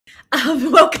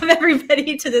Welcome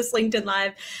everybody to this LinkedIn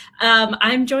Live.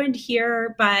 I'm joined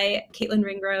here by Katelyn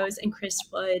Ringrose and Chris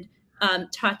Wood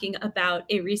talking about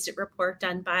a recent report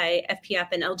done by FPF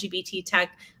and LGBT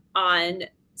Tech on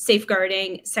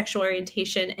safeguarding sexual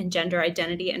orientation and gender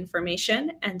identity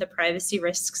information and the privacy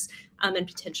risks and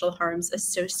potential harms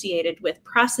associated with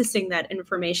processing that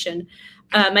information.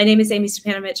 My name is Amie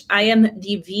Stepanovich. I am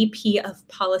the VP of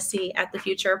Policy at the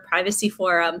Future Privacy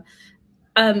Forum.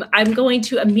 I'm going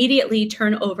to immediately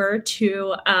turn over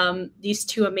to these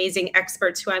two amazing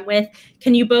experts who I'm with.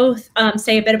 Can you both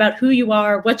say a bit about who you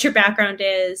are, what your background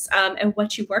is, and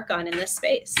what you work on in this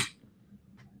space?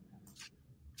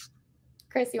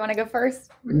 Chris, you want to go first?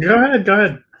 Go ahead. All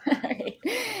right.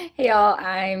 Hey, y'all.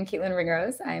 I'm Katelyn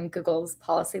Ringrose. I'm Google's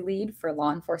policy lead for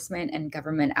law enforcement and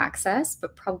government access,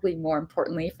 but probably more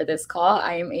importantly for this call,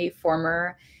 I am a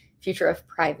former Future of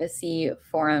Privacy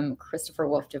Forum Christopher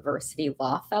Wolf Diversity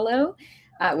Law Fellow,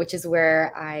 which is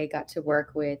where I got to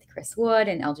work with Chris Wood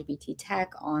and LGBT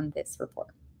Tech on this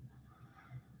report.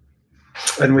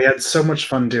 And we had so much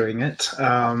fun doing it.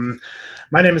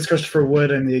 My name is Christopher Wood.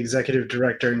 I'm the executive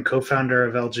director and co-founder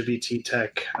of LGBT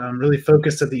Tech. I'm really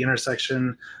focused at the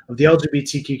intersection of the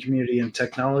LGBTQ community and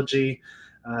technology,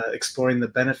 exploring the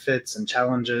benefits and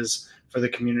challenges for the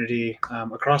community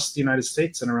across the United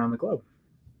States and around the globe.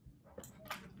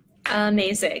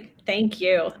 Amazing. Thank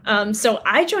you. So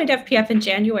I joined FPF in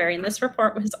January, and this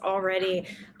report was already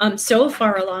so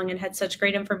far along and had such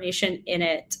great information in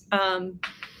it.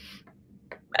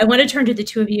 I want to turn to the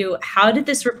two of you. How did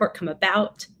this report come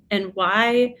about, and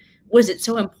why was it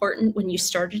so important when you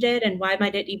started it, and why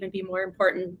might it even be more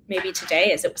important maybe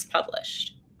today as it was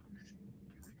published?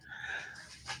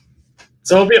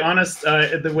 So I'll be honest,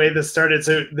 the way this started,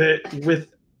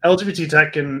 with LGBT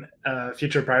Tech and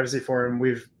Future Privacy Forum,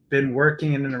 we've been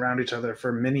working in and around each other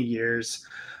for many years,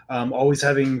 always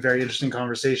having very interesting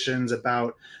conversations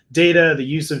about data, the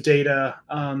use of data,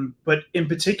 but in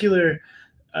particular,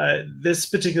 this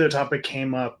particular topic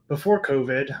came up before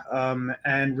COVID,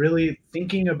 and really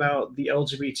thinking about the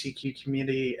LGBTQ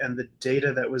community and the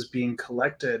data that was being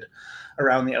collected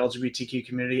around the LGBTQ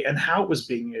community and how it was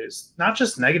being used, not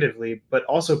just negatively, but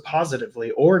also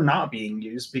positively, or not being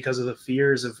used because of the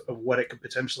fears of what it could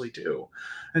potentially do.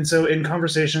 And so in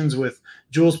conversations with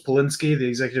Jules Polinsky, the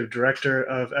executive director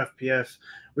of FPF,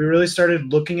 we really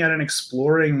started looking at and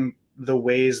exploring the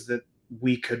ways that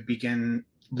we could begin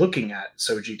looking at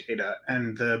SOGI data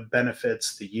and the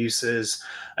benefits, the uses,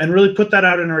 and really put that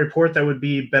out in a report that would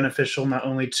be beneficial not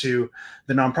only to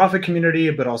the nonprofit community,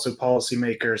 but also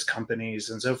policymakers, companies,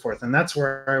 and so forth. And that's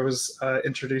where I was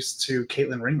introduced to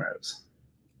Katelyn Ringrose.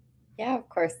 Yeah, of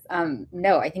course.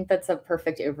 No, I think that's a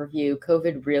perfect overview.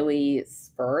 COVID really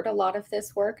spurred a lot of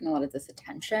this work and a lot of this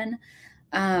attention.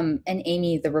 And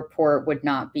Amie, the report would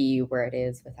not be where it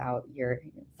is without your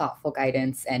thoughtful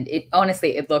guidance. And it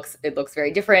honestly, it looks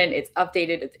very different. It's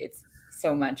updated. It's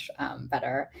so much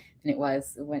better than it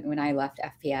was when I left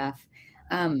FPF.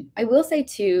 I will say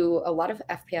too, a lot of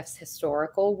FPF's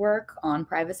historical work on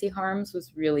privacy harms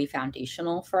was really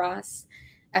foundational for us.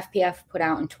 FPF put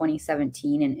out in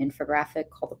 2017 an infographic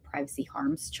called the Privacy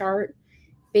Harms Chart.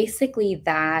 Basically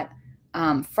that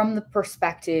from the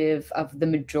perspective of the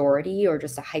majority or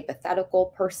just a hypothetical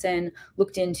person,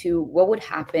 looked into what would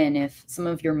happen if some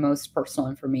of your most personal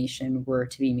information were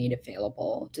to be made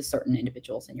available to certain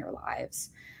individuals in your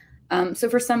lives. So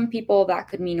for some people, that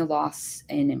could mean a loss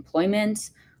in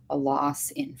employment, a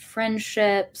loss in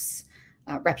friendships,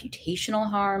 reputational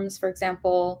harms, for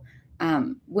example.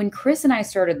 When Chris and I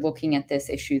started looking at this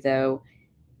issue, though,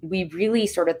 we really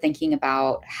started thinking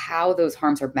about how those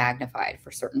harms are magnified for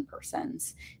certain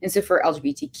persons. And so for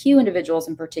LGBTQ individuals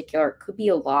in particular, it could be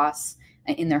a loss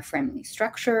in their family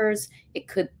structures. It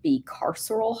could be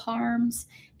carceral harms.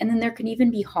 And then there can even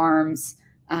be harms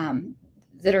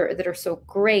that are so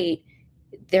great,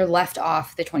 they're left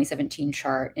off the 2017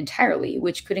 chart entirely,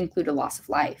 which could include a loss of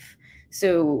life.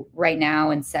 So right now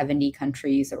in 70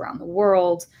 countries around the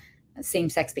world,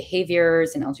 same-sex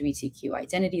behaviors and LGBTQ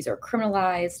identities are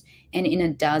criminalized, and in a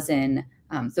dozen,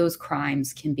 those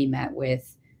crimes can be met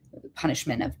with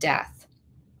punishment of death.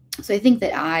 So I think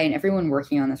that I and everyone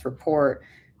working on this report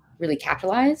really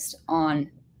capitalized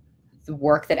on the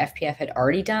work that FPF had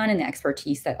already done and the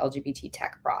expertise that LGBT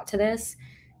Tech brought to this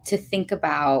to think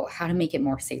about how to make it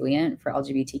more salient for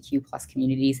LGBTQ plus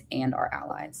communities and our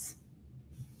allies.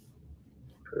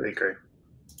 Really great.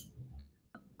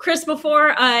 Chris,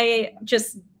 before I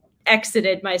just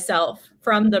exited myself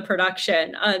from the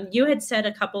production, you had said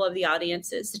a couple of the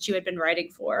audiences that you had been writing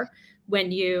for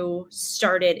when you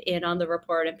started in on the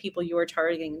report and people you were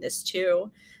targeting this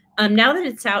to. Now that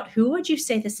it's out, who would you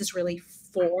say this is really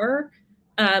for?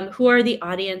 Who are the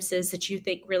audiences that you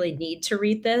think really need to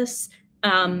read this?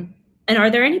 And are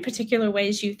there any particular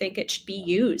ways you think it should be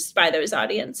used by those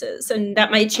audiences? And that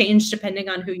might change depending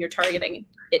on who you're targeting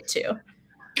it to.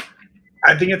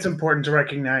 I think it's important to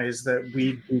recognize that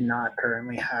we do not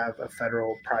currently have a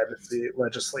federal privacy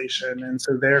legislation. And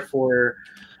so therefore,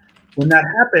 when that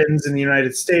happens in the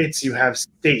United States, you have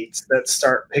states that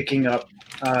start picking up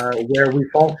where we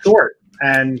fall short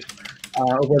and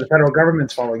where the federal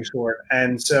government's falling short.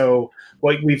 And so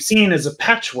what we've seen is a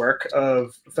patchwork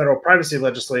of federal privacy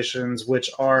legislations, which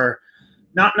are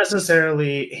not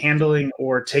necessarily handling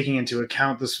or taking into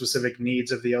account the specific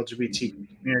needs of the LGBT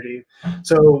community.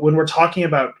 So when we're talking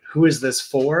about who is this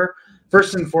for,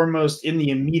 first and foremost, in the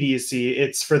immediacy,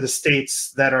 it's for the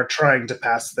states that are trying to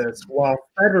pass this, while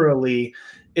federally,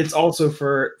 it's also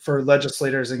for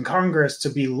legislators in Congress to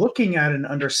be looking at and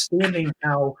understanding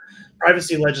how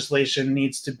privacy legislation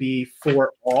needs to be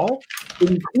for all,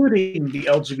 including the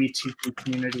LGBTQ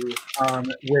community,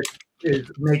 which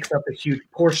makes up a huge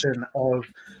portion of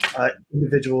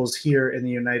individuals here in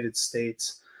the United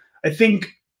States. I think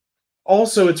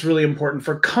also it's really important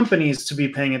for companies to be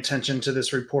paying attention to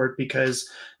this report because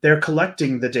they're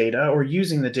collecting the data or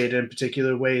using the data in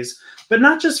particular ways, but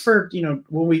not just for,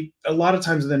 when a lot of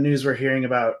times in the news we're hearing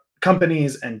about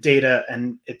companies and data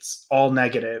and it's all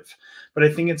negative. But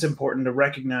I think it's important to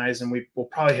recognize, and we will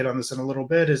probably hit on this in a little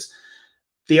bit, is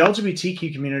the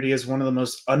LGBTQ community is one of the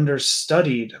most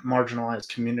understudied marginalized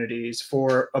communities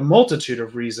for a multitude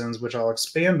of reasons, which I'll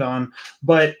expand on.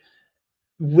 But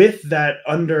with that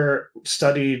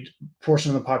understudied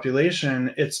portion of the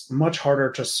population, it's much harder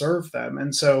to serve them.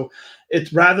 And so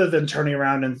it's rather than turning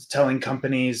around and telling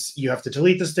companies, you have to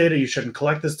delete this data, you shouldn't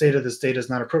collect this data is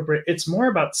not appropriate, it's more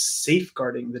about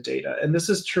safeguarding the data. And this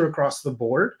is true across the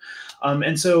board.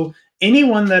 And so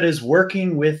anyone that is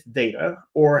working with data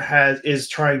or is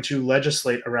trying to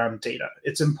legislate around data,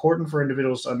 it's important for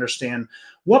individuals to understand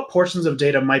what portions of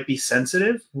data might be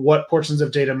sensitive, what portions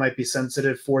of data might be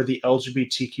sensitive for the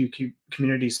LGBTQ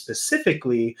community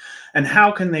specifically, and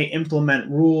how can they implement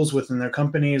rules within their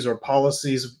companies or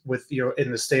policies with,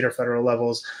 in the state or federal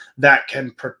levels that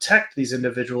can protect these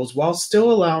individuals while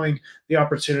still allowing the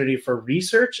opportunity for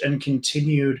research and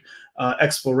continued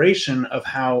exploration of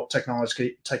how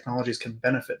technologies can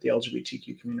benefit the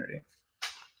LGBTQ community.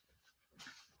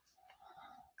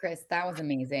 Chris, that was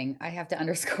amazing. I have to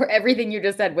underscore everything you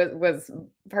just said was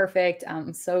perfect.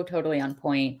 So totally on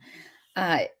point.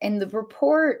 And the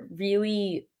report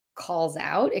really calls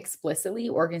out explicitly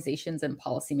organizations and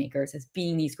policymakers as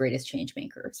being these greatest change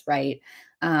makers, right?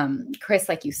 Chris,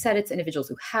 like you said, it's individuals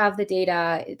who have the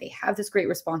data, they have this great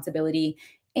responsibility,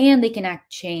 and they can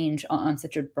act change on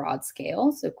such a broad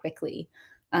scale so quickly.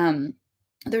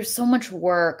 There's so much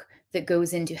work that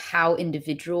goes into how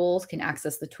individuals can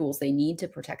access the tools they need to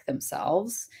protect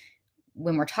themselves.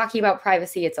 When we're talking about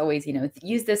privacy, it's always,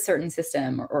 use this certain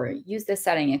system or use this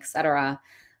setting, et cetera.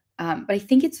 But I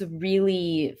think it's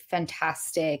really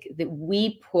fantastic that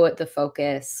we put the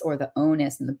focus or the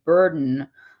onus and the burden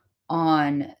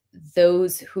on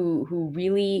those who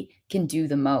really can do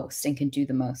the most and can do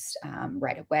the most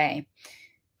right away.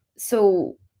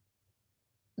 So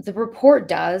the report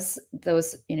does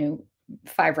those,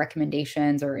 5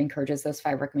 recommendations or encourages those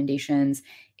 5 recommendations.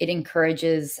 It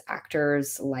encourages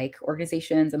actors like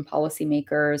organizations and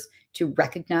policymakers to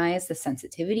recognize the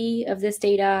sensitivity of this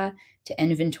data, to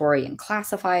inventory and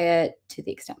classify it to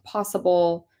the extent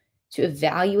possible, to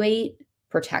evaluate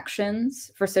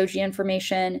protections for SOGI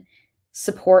information,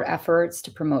 support efforts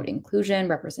to promote inclusion,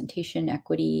 representation,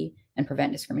 equity, and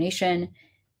prevent discrimination,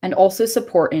 and also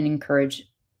support and encourage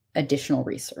additional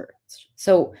research.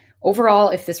 So overall,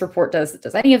 if this report does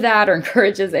any of that or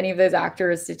encourages any of those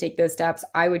actors to take those steps,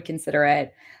 I would consider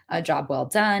it a job well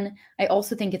done. I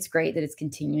also think it's great that it's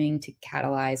continuing to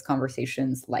catalyze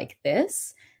conversations like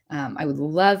this. I would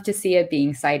love to see it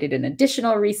being cited in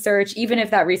additional research, even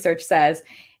if that research says,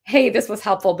 hey, this was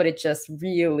helpful, but it just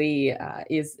really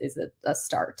is a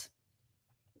start.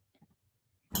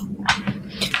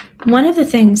 One of the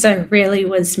things I really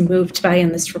was moved by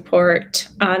in this report,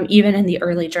 even in the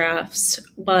early drafts,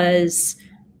 was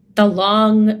the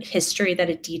long history that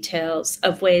it details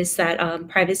of ways that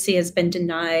privacy has been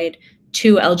denied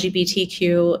to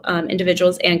LGBTQ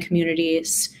individuals and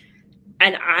communities.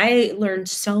 And I learned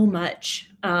so much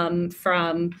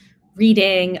from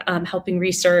reading, helping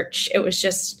research. It was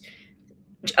just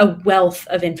a wealth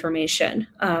of information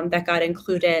that got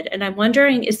included. And I'm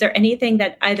wondering, is there anything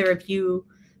that either of you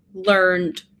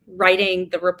learned writing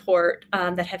the report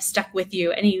that have stuck with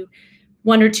you? Any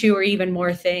one or two or even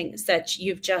more things that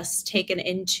you've just taken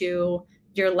into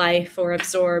your life or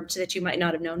absorbed that you might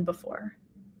not have known before?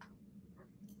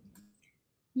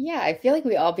 Yeah, I feel like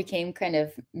we all became kind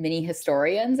of mini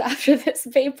historians after this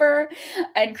paper.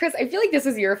 And Chris, I feel like this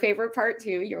was your favorite part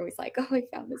too. You're always like, "Oh, I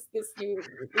found this new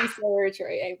research," or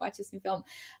 "I watched this new film."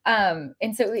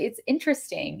 And so it's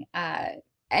interesting.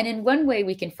 And in one way,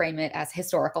 we can frame it as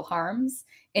historical harms.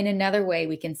 In another way,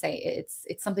 we can say it's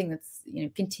something that's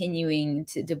continuing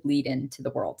to bleed into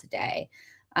the world today.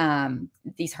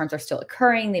 These harms are still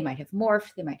occurring. They might have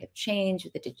morphed, they might have changed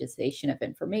with the digitization of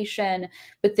information,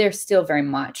 but they're still very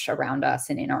much around us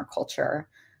and in our culture.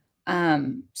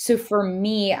 So for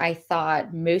me, I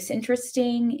thought most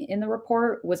interesting in the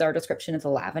report was our description of the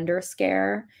Lavender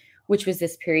Scare, which was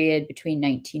this period between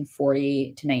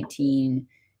 1940 to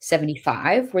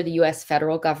 1975, where the US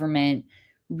federal government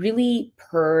really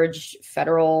purged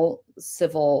federal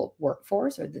civil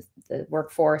workforce, or the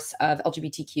workforce of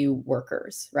LGBTQ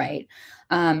workers, right?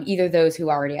 Either those who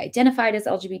already identified as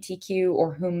LGBTQ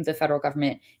or whom the federal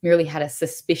government merely had a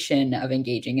suspicion of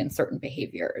engaging in certain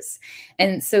behaviors.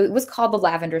 And so it was called the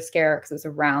Lavender Scare because it was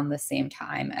around the same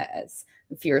time as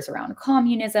fears around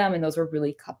communism, and those were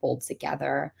really coupled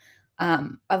together.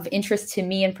 Of interest to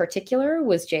me in particular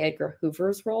was J. Edgar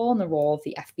Hoover's role and the role of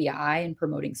the FBI in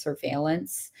promoting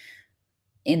surveillance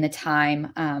in the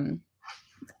time,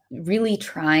 really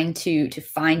trying to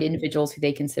find individuals who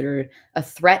they considered a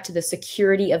threat to the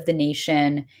security of the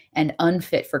nation and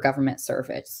unfit for government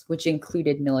service, which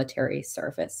included military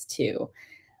service too.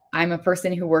 I'm a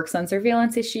person who works on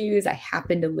surveillance issues. I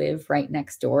happen to live right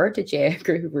next door to J.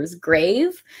 Edgar Hoover's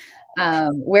grave,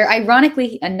 where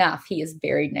ironically enough, he is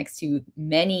buried next to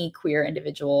many queer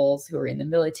individuals who are in the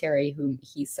military, whom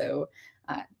he so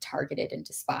targeted and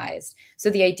despised. So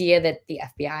the idea that the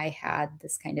FBI had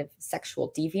this kind of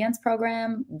sexual deviance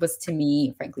program was, to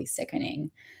me, frankly,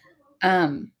 sickening.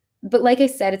 But like I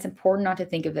said, it's important not to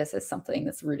think of this as something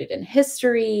that's rooted in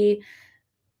history.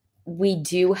 We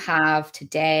do have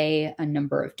today a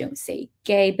number of Don't Say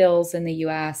Gay bills in the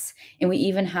US, and we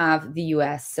even have the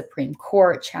US Supreme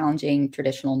Court challenging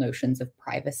traditional notions of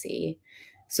privacy.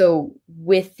 So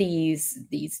with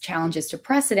these challenges to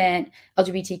precedent,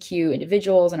 LGBTQ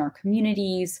individuals and our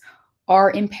communities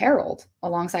are imperiled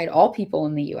alongside all people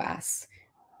in the US.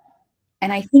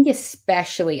 And I think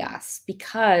especially us,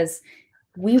 because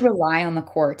we rely on the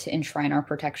court to enshrine our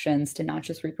protections to not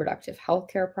just reproductive health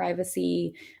care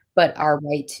privacy, but our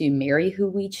right to marry who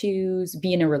we choose,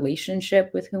 be in a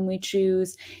relationship with whom we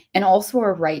choose, and also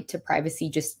our right to privacy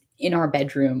just in our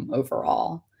bedroom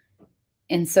overall.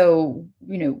 And so,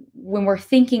 when we're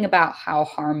thinking about how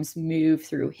harms move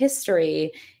through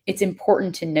history, it's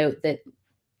important to note that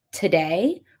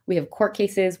today we have court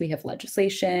cases, we have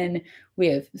legislation, we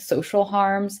have social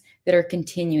harms that are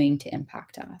continuing to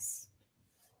impact us.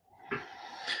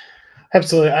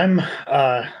 Absolutely. I'm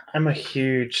a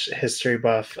huge history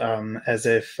buff, as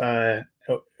if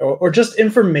or just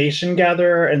information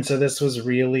gatherer, and so this was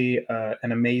really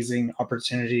an amazing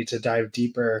opportunity to dive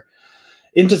deeper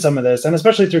into some of this, and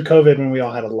especially through COVID when we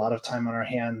all had a lot of time on our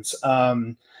hands.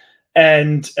 Now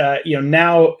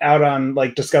out on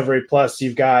like Discovery Plus,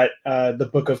 you've got the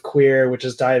Book of Queer, which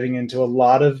is diving into a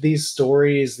lot of these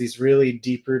stories, these really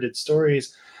deep-rooted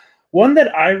stories. One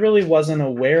that I really wasn't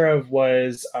aware of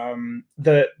was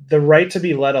the right to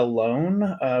be let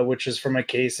alone, which is from a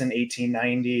case in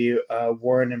 1890,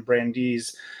 Warren and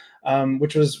Brandeis,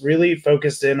 which was really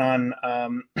focused in on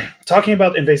talking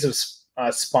about invasive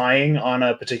spying on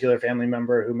a particular family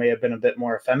member who may have been a bit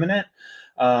more effeminate,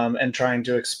 and trying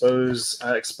to expose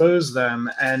them.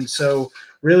 And so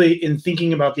really in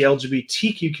thinking about the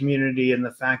LGBTQ community and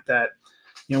the fact that,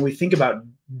 we think about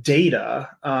data.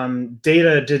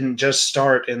 Data didn't just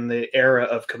start in the era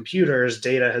of computers.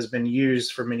 Data has been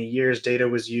used for many years. Data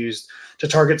was used to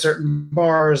target certain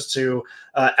bars, to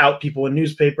out people in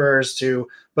newspapers,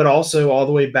 but also all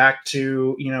the way back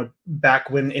to, back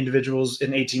when individuals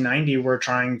in 1890 were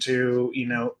trying to,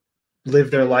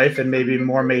 live their life in maybe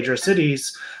more major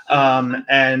cities.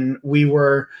 And we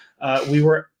were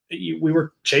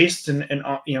chased and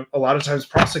a lot of times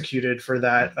prosecuted for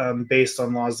that, based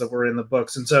on laws that were in the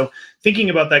books. And so thinking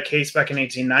about that case back in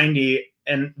 1890,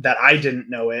 and that I didn't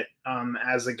know it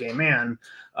as a gay man,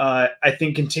 I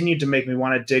think continued to make me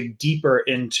want to dig deeper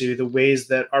into the ways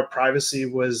that our privacy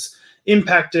was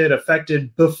impacted,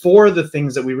 affected before the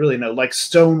things that we really know, like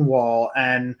Stonewall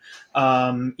and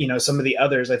some of the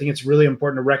others. I think it's really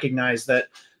important to recognize that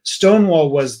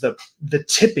Stonewall was the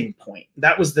tipping point.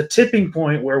 That was the tipping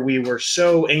point where we were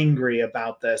so angry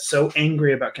about this, so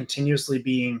angry about continuously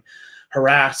being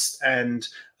harassed and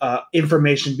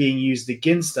information being used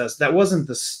against us. That wasn't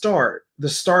the start. The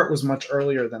start was much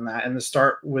earlier than that. And the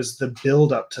start was the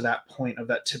build up to that point of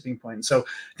that tipping point. So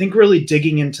I think really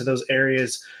digging into those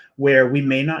areas where we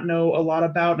may not know a lot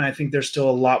about, and I think there's still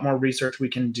a lot more research we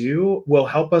can do, will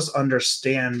help us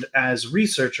understand as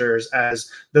researchers,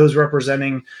 as those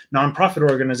representing nonprofit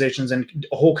organizations and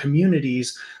whole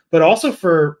communities, but also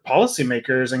for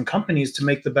policymakers and companies to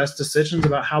make the best decisions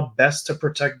about how best to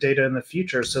protect data in the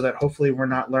future, so that hopefully we're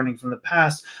not learning from the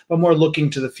past, but more looking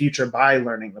to the future by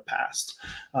learning the past.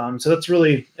 So that's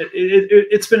really,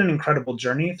 it's been an incredible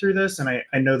journey through this, and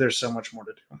I know there's so much more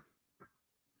to do.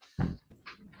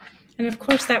 And of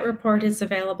course, that report is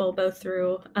available both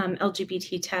through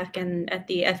LGBT Tech and at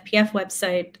the FPF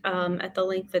website at the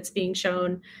link that's being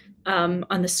shown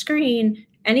on the screen.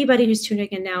 Anybody who's tuning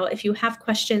in now, if you have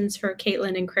questions for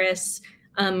Katelyn and Chris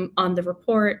on the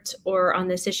report or on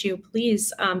this issue,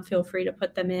 please feel free to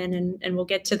put them in, and we'll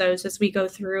get to those as we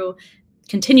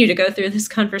continue to go through this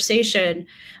conversation.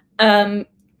 I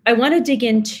want to dig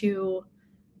into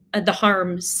the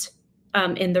harms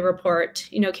in the report.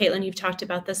 You know, Katelyn, you've talked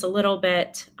about this a little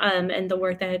bit, and the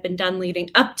work that had been done leading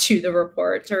up to the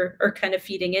report, or kind of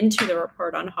feeding into the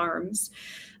report on harms.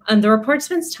 The report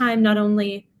spends time not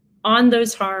only on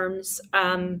those harms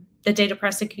that data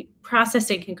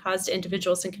processing can cause to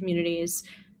individuals and communities,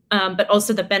 but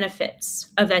also the benefits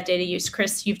of that data use.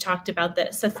 Chris, you've talked about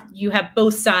this. So you have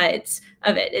both sides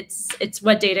of it. It's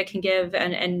what data can give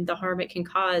and the harm it can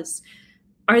cause.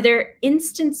 Are there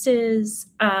instances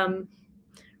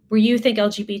where you think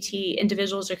LGBT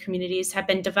individuals or communities have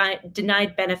been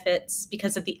denied benefits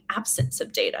because of the absence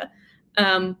of data,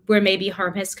 where maybe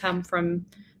harm has come from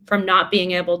not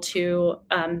being able to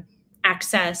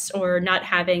access or not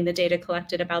having the data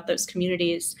collected about those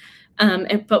communities?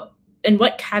 And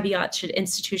what caveats should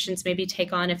institutions maybe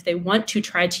take on if they want to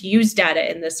try to use data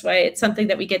in this way? It's something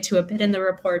that we get to a bit in the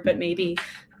report, but maybe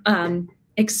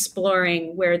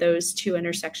exploring where those two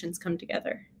intersections come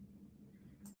together.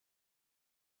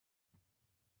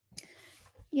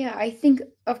 Yeah, I think,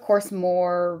 of course,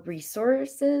 more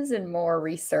resources and more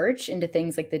research into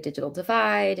things like the digital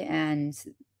divide and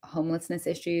homelessness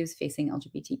issues facing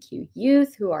LGBTQ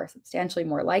youth, who are substantially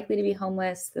more likely to be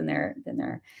homeless than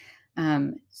their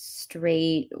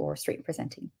straight or straight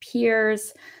presenting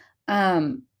peers.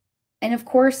 And of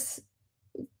course,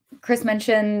 Chris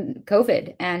mentioned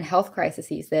COVID and health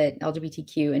crises that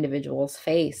LGBTQ individuals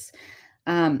face.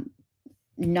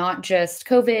 Not just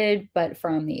COVID, but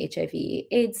from the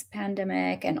HIV/AIDS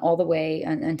pandemic and all the way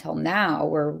until now,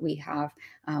 where we have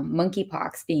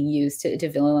monkeypox being used to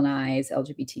villainize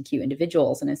LGBTQ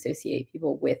individuals and associate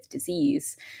people with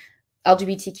disease.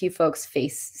 LGBTQ folks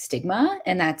face stigma,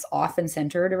 and that's often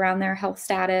centered around their health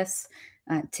status.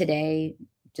 Today,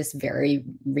 just very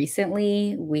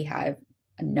recently, we have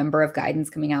a number of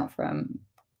guidance coming out from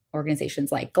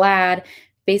organizations like GLAAD,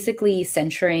 basically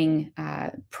censuring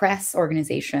press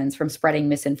organizations from spreading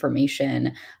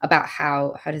misinformation about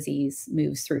how disease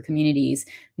moves through communities,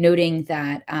 noting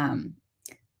that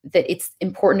that it's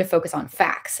important to focus on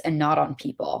facts and not on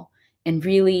people, and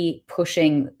really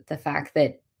pushing the fact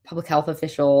that public health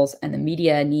officials and the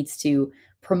media needs to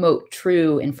promote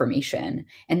true information,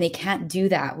 and they can't do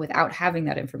that without having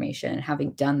that information and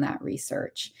having done that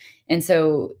research. And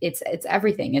so it's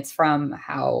everything. It's from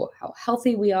how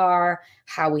healthy we are,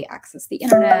 how we access the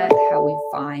internet, how we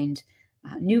find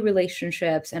new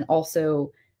relationships, and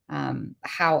also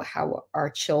how our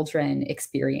children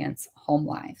experience home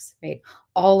lives, right?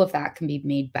 All of that can be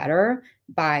made better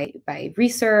by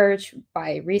research,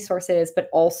 by resources, but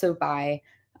also by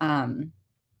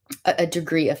a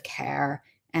degree of care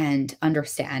and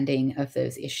understanding of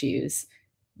those issues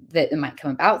that might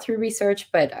come about through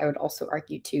research. But I would also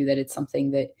argue too that it's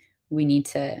something that we need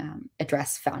to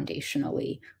address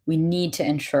foundationally. We need to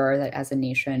ensure that as a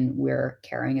nation, we're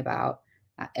caring about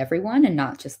everyone and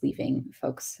not just leaving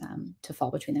folks to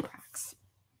fall between the cracks.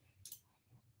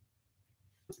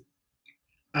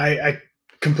 I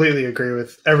completely agree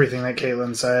with everything that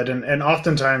Katelyn said. And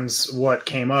oftentimes what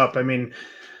came up, I mean,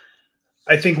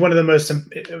 I think one of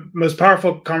the most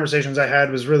powerful conversations I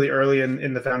had was really early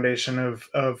in the foundation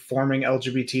of forming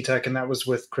LGBT Tech, and that was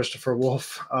with Christopher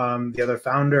Wolf, the other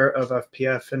founder of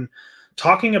FPF, and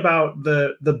talking about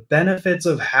the benefits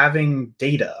of having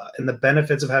data and the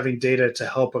benefits of having data to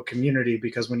help a community.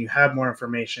 Because when you have more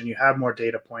information, you have more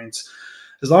data points,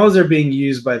 as long as they're being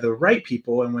used by the right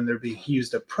people and when they're being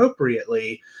used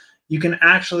appropriately, you can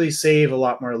actually save a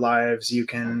lot more lives. You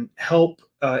can help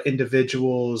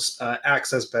individuals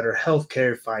access better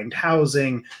healthcare, find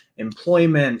housing,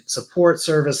 employment, support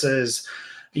services.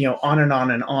 on and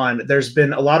on and on. There's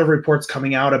been a lot of reports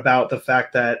coming out about the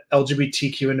fact that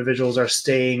LGBTQ individuals are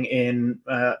staying in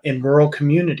rural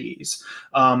communities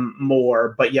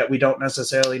more, but yet we don't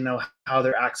necessarily know how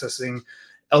they're accessing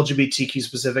LGBTQ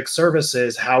specific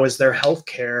services. How is their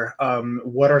healthcare?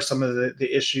 What are some of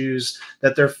the issues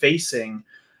that they're facing?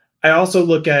 I also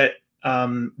look at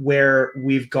where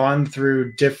we've gone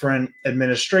through different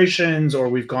administrations, or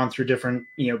we've gone through different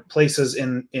places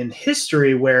in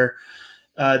history where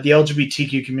the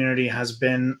LGBTQ community has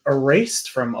been erased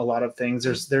from a lot of things.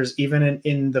 There's even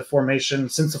in the formation,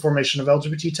 since the formation of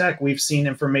LGBT Tech, we've seen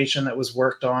information that was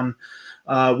worked on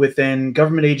within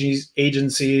government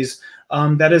agencies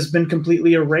that has been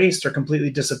completely erased or completely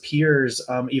disappears,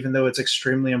 even though it's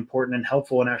extremely important and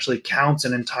helpful and actually counts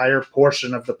an entire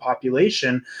portion of the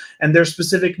population and their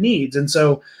specific needs. And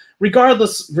so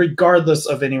regardless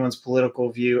of anyone's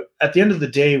political view, at the end of the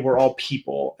day, we're all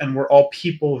people, and we're all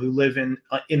people who live in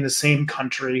the same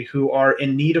country, who are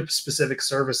in need of specific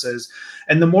services.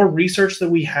 And the more research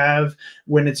that we have,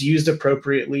 when it's used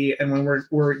appropriately, and when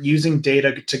we're using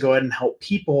data to go ahead and help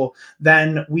people,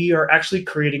 then we are actually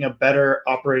creating a better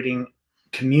operating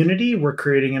community. We're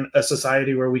creating a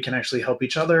society where we can actually help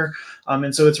each other.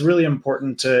 And so it's really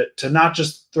important to not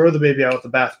just throw the baby out with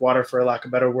the bathwater, for lack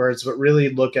of better words, but really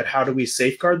look at how do we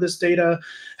safeguard this data?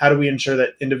 How do we ensure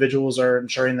that individuals are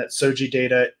ensuring that SOGI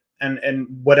data and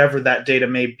whatever that data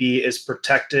may be is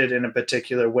protected in a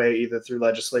particular way, either through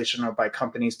legislation or by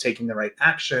companies taking the right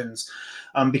actions,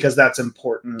 because that's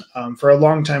important. For a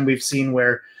long time, we've seen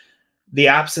where the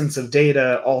absence of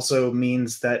data also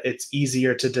means that it's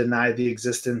easier to deny the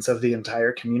existence of the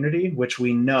entire community, which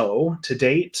we know to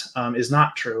date is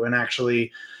not true. And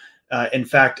actually, in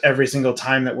fact, every single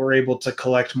time that we're able to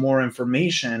collect more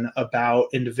information about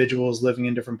individuals living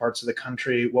in different parts of the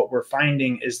country, what we're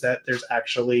finding is that there's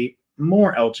actually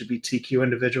more LGBTQ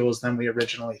individuals than we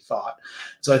originally thought.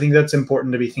 So I think that's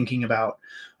important to be thinking about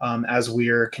as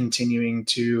we're continuing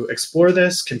to explore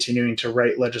this, continuing to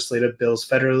write legislative bills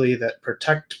federally that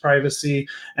protect privacy,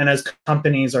 and as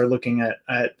companies are looking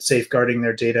at safeguarding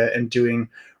their data and doing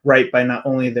right by not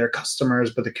only their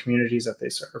customers, but the communities that they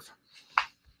serve.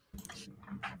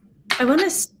 I want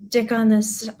to stick on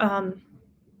this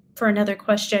for another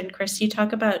question. Chris, you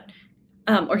talk about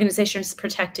organizations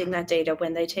protecting that data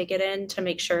when they take it in to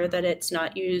make sure that it's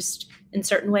not used in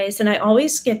certain ways. And I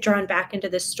always get drawn back into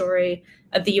this story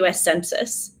of the US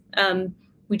Census.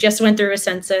 We just went through a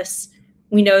census.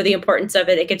 We know the importance of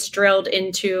it. It gets drilled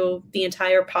into the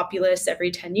entire populace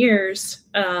every 10 years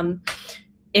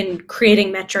in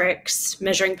creating metrics,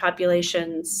 measuring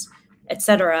populations, et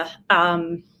cetera.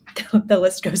 The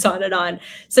list goes on and on.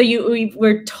 So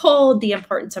we're told the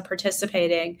importance of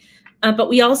participating. But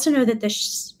we also know that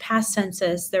this past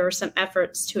census, there were some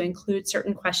efforts to include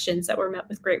certain questions that were met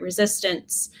with great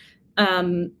resistance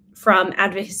from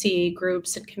advocacy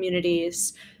groups and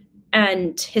communities.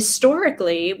 And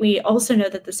historically, we also know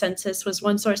that the census was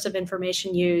one source of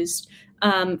information used,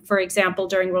 for example,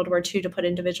 during World War II to put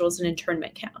individuals in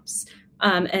internment camps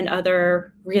and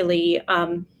other really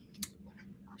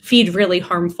feed really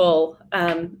harmful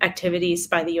activities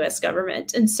by the US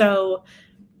government. And so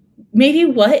maybe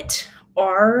what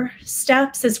are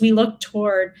steps as we look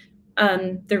toward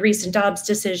the recent Dobbs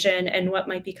decision and what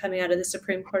might be coming out of the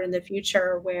Supreme Court in the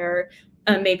future, where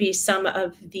maybe some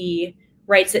of the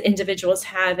rights that individuals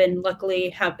have and luckily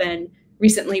have been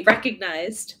recently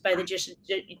recognized by the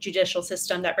judicial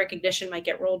system, that recognition might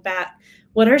get rolled back.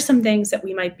 What are some things that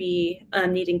we might be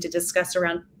needing to discuss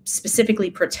around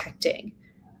specifically protecting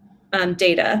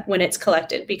data when it's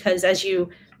collected? Because as you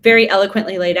very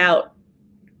eloquently laid out,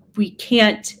 we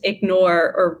can't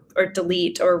ignore or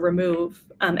delete or remove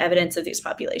evidence of these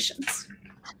populations.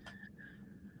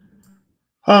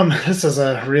 This is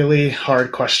a really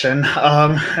hard question,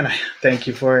 and I thank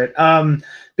you for it.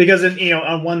 Because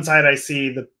on one side, I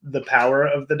see the power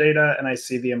of the data and I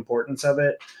see the importance of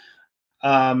it.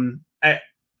 I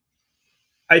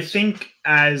think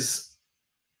as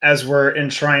we're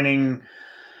enshrining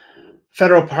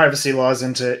federal privacy laws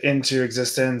into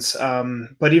existence,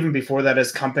 but even before that,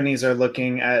 as companies are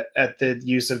looking at the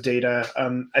use of data,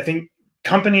 I think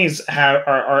companies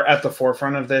are at the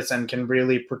forefront of this and can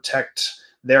really protect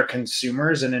their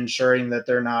consumers and ensuring that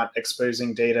they're not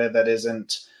exposing data that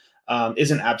isn't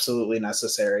absolutely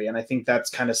necessary. And I think that's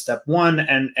kind of step one.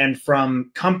 And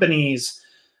from companies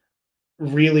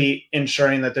really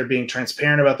ensuring that they're being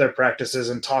transparent about their practices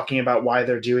and talking about why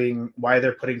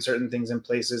they're putting certain things in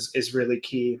place is really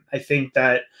key. I think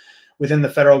that within the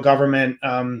federal government,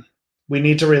 we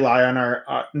need to rely on our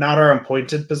not our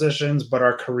appointed positions, but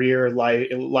our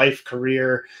life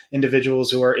career individuals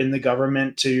who are in the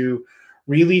government to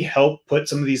really help put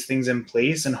some of these things in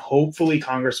place. And hopefully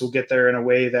Congress will get there in a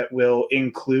way that will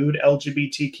include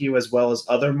LGBTQ as well as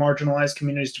other marginalized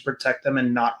communities to protect them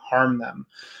and not harm them.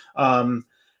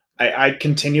 I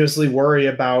continuously worry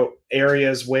about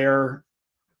areas where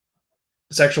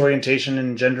sexual orientation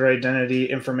and gender identity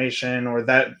information, or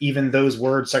that even those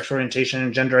words, sexual orientation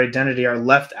and gender identity, are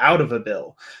left out of a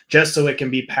bill just so it can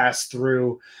be passed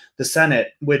through the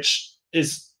Senate, which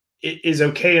is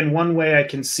okay in one way. I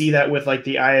can see that with like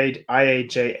the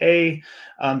IAJA,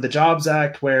 the Jobs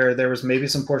Act, where there was maybe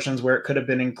some portions where it could have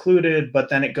been included, but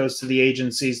then it goes to the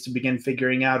agencies to begin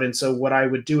figuring out. And so what I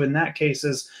would do in that case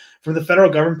is, from the federal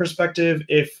government perspective,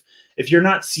 if you're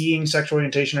not seeing sexual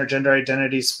orientation or gender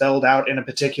identity spelled out in a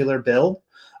particular bill,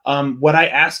 what I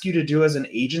ask you to do as an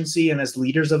agency and as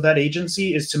leaders of that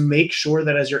agency is to make sure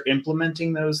that as you're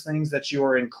implementing those things, that you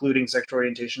are including sexual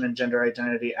orientation and gender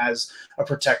identity as a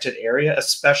protected area,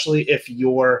 especially if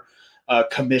your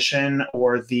commission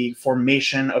or the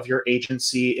formation of your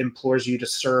agency implores you to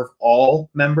serve all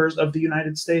members of the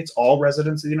United States, all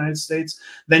residents of the United States.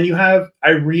 Then you have, I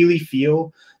really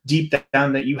feel deep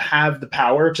down that you have the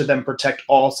power to then protect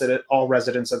all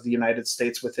residents of the United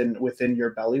States within your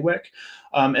bailiwick.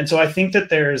 And so I think that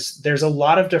there's a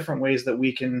lot of different ways that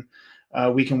we can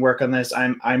work on this.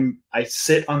 I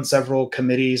sit on several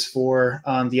committees for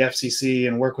the FCC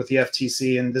and work with the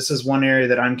FTC, and this is one area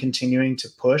that I'm continuing to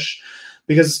push,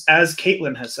 because as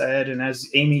Katelyn has said, and as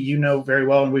Amie, you know very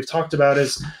well, and we've talked about,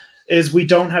 is we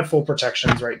don't have full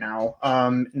protections right now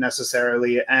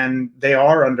necessarily, and they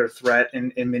are under threat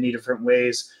in many different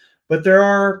ways. But there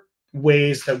are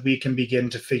ways that we can begin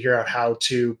to figure out how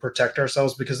to protect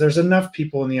ourselves, because there's enough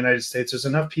people in the United States, there's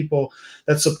enough people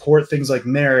that support things like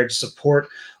marriage, support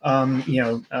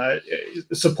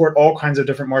support all kinds of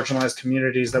different marginalized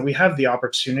communities, that we have the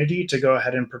opportunity to go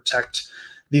ahead and protect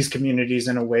these communities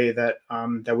in a way that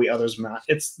that we others not.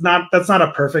 That's not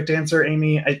a perfect answer,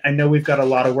 Amie. I know we've got a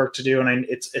lot of work to do, and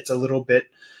it's a little bit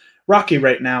rocky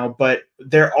right now, but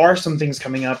there are some things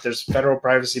coming up. There's a federal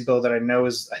privacy bill that I know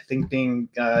is, I think, being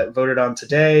voted on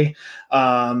today,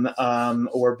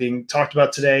 or being talked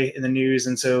about today in the news.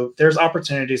 And so there's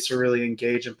opportunities to really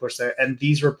engage and push there. And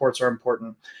these reports are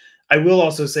important. I will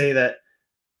also say that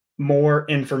more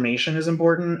information is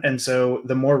important. And so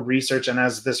the more research, and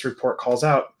as this report calls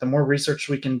out, the more research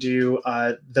we can do,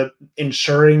 the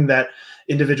ensuring that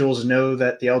individuals know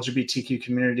that the LGBTQ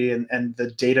community and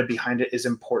the data behind it is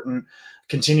important,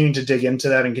 continuing to dig into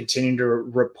that and continuing to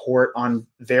report on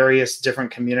various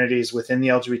different communities within the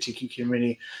LGBTQ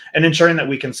community, and ensuring that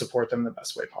we can support them the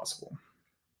best way possible.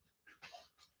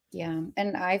 Yeah,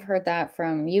 and I've heard that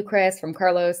from you, Chris, from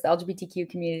Carlos. The LGBTQ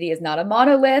community is not a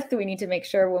monolith. We need to make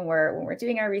sure when we're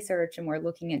doing our research and we're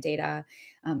looking at data,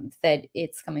 that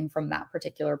it's coming from that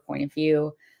particular point of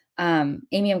view.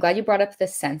 Amie, I'm glad you brought up the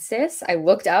census. I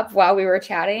looked up while we were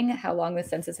chatting how long the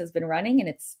census has been running, and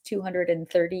it's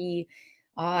 230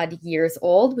 odd years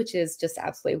old, which is just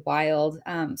absolutely wild.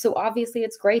 So obviously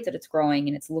it's great that it's growing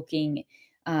and it's looking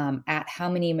at how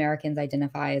many Americans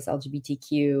identify as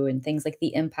LGBTQ and things like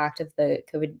the impact of the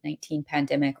COVID-19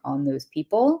 pandemic on those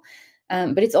people.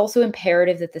 But it's also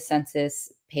imperative that the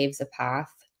census paves a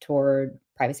path toward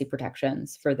privacy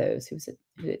protections for those who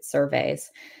it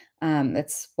surveys.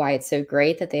 That's why it's so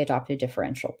great that they adopted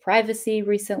differential privacy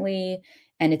recently.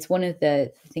 And it's one of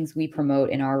the things we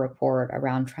promote in our report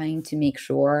around trying to make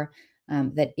sure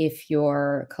that if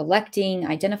you're collecting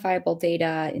identifiable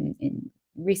data in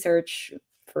research,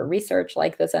 for research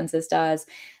like the census does,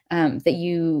 that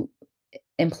you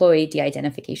employ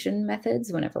de-identification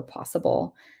methods whenever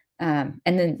possible. And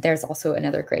then there's also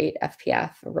another great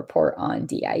FPF report on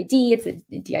DID. It's a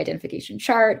de-identification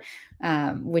chart,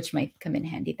 which might come in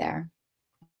handy there.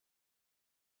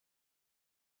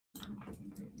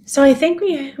 So I think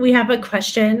we have a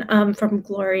question from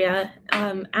Gloria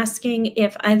asking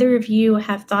if either of you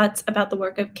have thoughts about the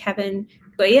work of Kevin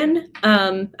Guyen.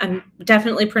 I'm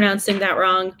definitely pronouncing that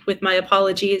wrong, with my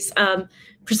apologies,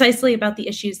 precisely about the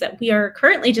issues that we are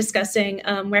currently discussing,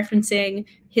 referencing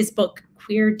his book,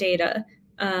 Queer Data.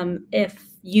 If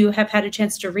you have had a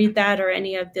chance to read that or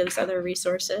any of those other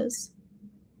resources.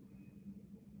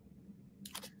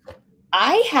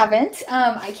 I haven't.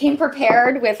 I came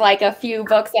prepared with like a few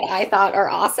books that I thought are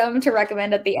awesome to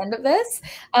recommend at the end of this.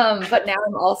 But now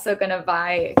I'm also going to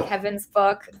buy Kevin's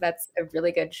book. That's a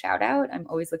really good shout out. I'm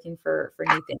always looking for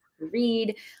new things to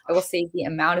read. I will say the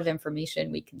amount of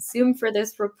information we consume for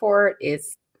this report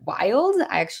is wild.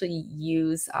 I actually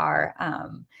use our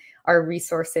our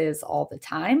resources all the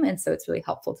time. And so it's really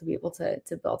helpful to be able to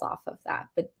build off of that.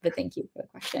 But thank you for the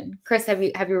question. Chris, have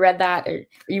you read that, or are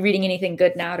you reading anything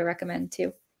good now to recommend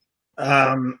too?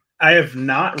 I have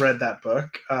not read that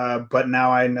book, but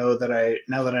now I know that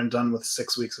now that I'm done with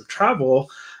 6 weeks of travel,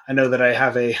 I know that I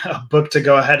have a book to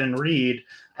go ahead and read.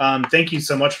 Thank you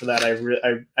so much for that.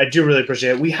 I do really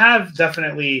appreciate it. We have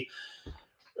definitely,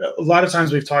 a lot of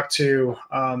times we've talked to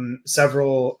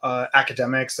several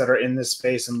academics that are in this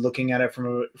space and looking at it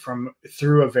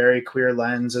through a very queer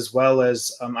lens, as well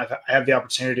as I have the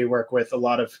opportunity to work with a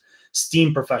lot of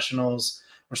STEAM professionals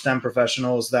or STEM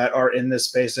professionals that are in this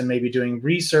space and maybe doing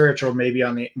research or maybe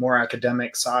on the more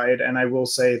academic side. And I will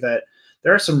say that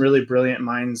there are some really brilliant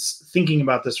minds thinking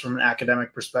about this from an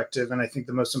academic perspective. And I think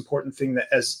the most important thing that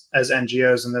as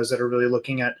NGOs and those that are really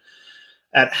looking at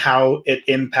how it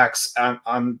impacts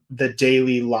on the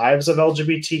daily lives of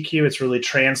LGBTQ, it's really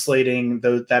translating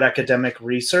that academic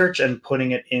research and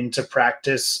putting it into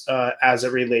practice as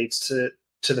it relates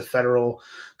to the federal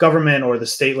government or the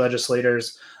state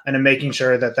legislators, and in making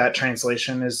sure that that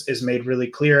translation is made really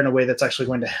clear in a way that's actually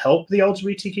going to help the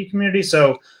LGBTQ community.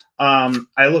 So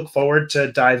I look forward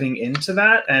to diving into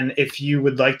that. And if you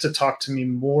would like to talk to me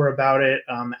more about it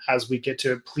as we get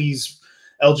to it, please,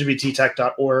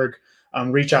 lgbttech.org,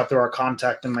 reach out through our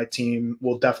contact, and my team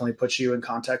will definitely put you in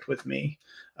contact with me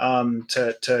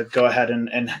to go ahead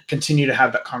and continue to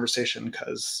have that conversation,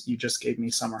 because you just gave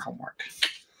me summer homework.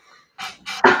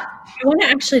 I want to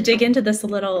actually dig into this a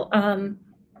little.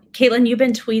 Katelyn, you've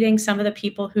been tweeting some of the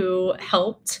people who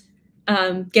helped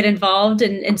get involved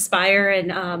and inspire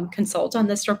and consult on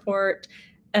this report.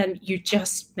 You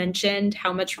just mentioned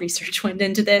how much research went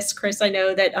into this. Chris, I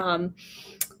know that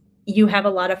you have a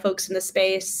lot of folks in the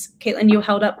space. Katelyn, you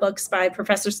held up books by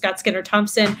Professor Scott Skinner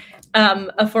Thompson,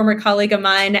 a former colleague of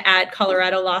mine at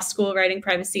Colorado Law School, writing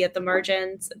Privacy at the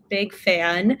Margins, big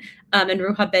fan, and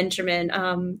Ruha Benjamin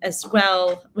as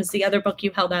well was the other book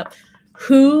you held up.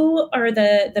 Who are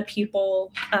the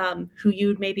people who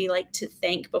you'd maybe like to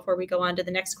thank before we go on to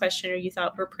the next question, or you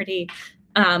thought were pretty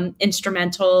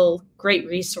instrumental, great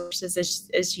resources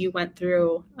as you went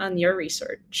through on your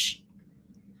research?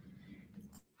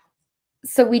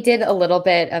 So we did a little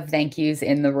bit of thank yous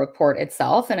in the report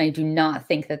itself, and I do not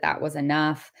think that that was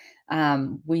enough.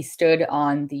 We stood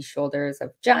on the shoulders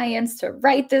of giants to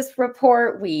write this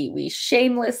report. We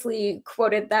shamelessly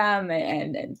quoted them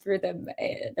and threw them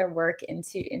their work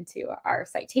into our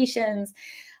citations.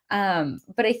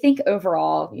 But I think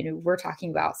overall, we're talking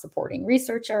about supporting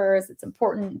researchers. It's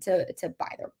important to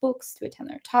buy their books, to attend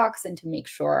their talks, and to make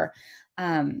sure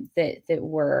that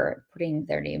we're putting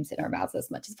their names in our mouths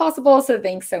as much as possible. So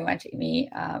thanks so much,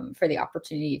 Amie, for the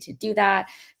opportunity to do that.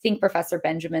 I think Professor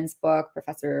Benjamin's book,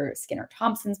 Professor Skinner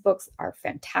Thompson's books are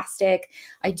fantastic.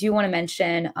 I do want to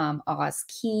mention Oz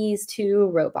Keys,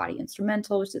 too, wrote Body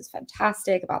Instrumental, which is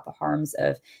fantastic, about the harms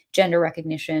of gender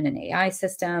recognition and AI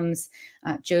systems.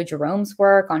 Joe Jerome's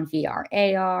work on VR,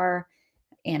 AR.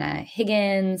 Anna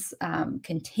Higgins'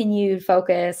 continued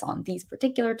focus on these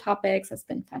particular topics has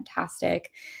been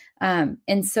fantastic.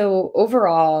 And so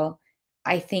overall,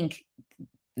 I think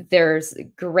there's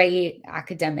great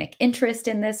academic interest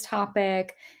in this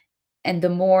topic. And the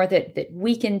more that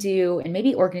we can do, and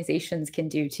maybe organizations can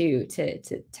do too, to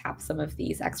tap some of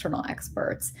these external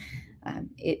experts,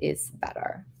 it is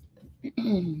better.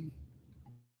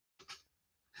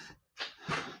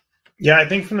 Yeah, I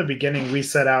think from the beginning we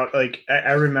set out, like,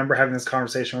 I remember having this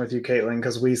conversation with you, Katelyn,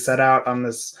 because we set out on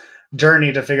this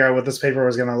journey to figure out what this paper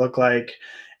was going to look like.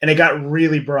 And it got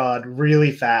really broad,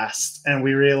 really fast. And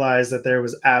we realized that there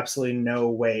was absolutely no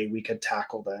way we could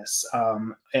tackle this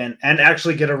and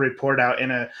actually get a report out in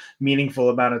a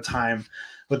meaningful amount of time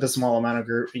with the small amount of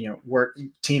group, work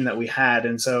team that we had.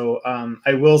 And so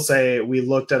I will say we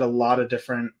looked at a lot of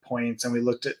different points, and we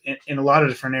looked at in a lot of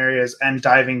different areas, and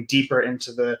diving deeper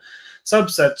into the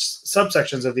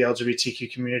subsections of the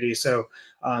LGBTQ community. So,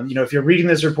 if you're reading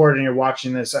this report and you're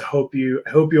watching this, I hope you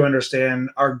understand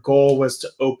our goal was to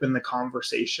open the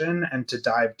conversation and to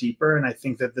dive deeper. And I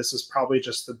think that this is probably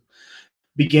just the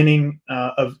beginning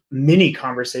of many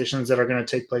conversations that are going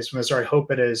to take place from this, or I hope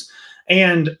it is,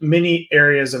 and many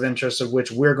areas of interest of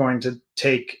which we're going to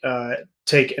take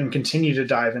and continue to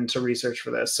dive into research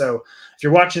for this. So if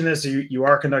you're watching this, you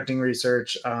are conducting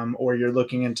research, or you're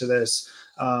looking into this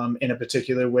in a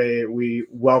particular way, we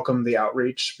welcome the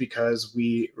outreach, because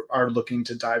we are looking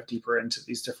to dive deeper into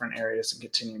these different areas and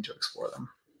continuing to explore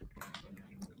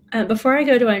them. Before I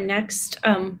go to our next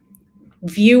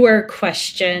viewer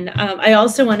question, I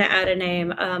also want to add a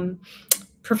name.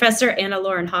 Professor Anna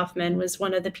Lauren Hoffman was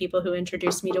one of the people who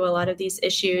introduced me to a lot of these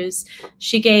issues.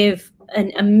 She gave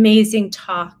an amazing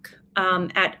talk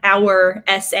at our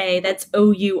SA, that's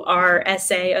OUR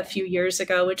SA, a few years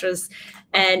ago, which was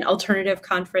an alternative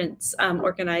conference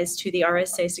organized to the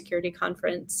RSA Security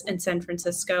Conference in San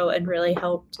Francisco, and really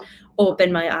helped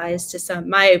open my eyes to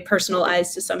my personal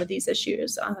eyes to some of these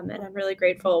issues. And I'm really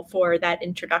grateful for that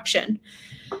introduction.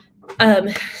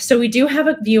 So we do have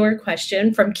a viewer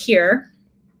question from Kier.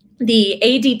 The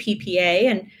ADPPA,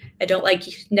 and I don't like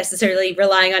necessarily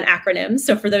relying on acronyms.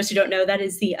 So for those who don't know, that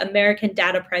is the American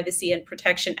Data Privacy and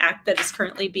Protection Act that is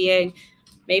currently being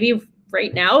maybe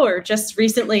right now or just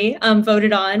recently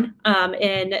voted on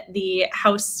in the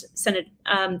House Senate,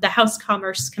 the House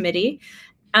Commerce Committee.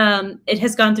 It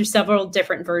has gone through several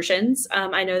different versions.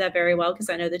 I know that very well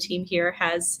because I know the team here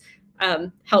has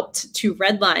helped to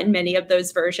redline many of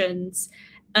those versions.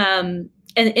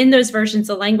 And in those versions,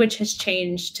 the language has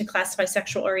changed to classify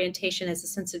sexual orientation as a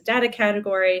sensitive data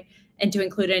category and to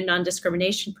include in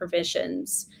non-discrimination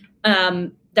provisions.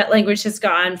 That language has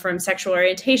gone from sexual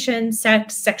orientation,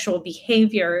 sex, sexual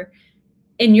behavior.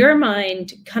 In your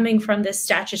mind, coming from this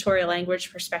statutory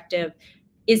language perspective,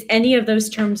 is any of those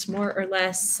terms more or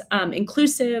less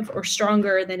inclusive or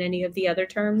stronger than any of the other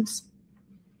terms?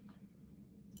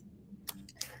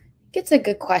 It's a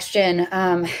good question.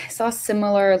 I saw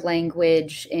similar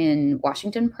language in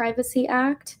Washington Privacy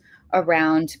Act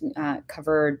around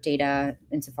covered data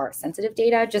insofar as sensitive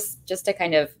data. Just to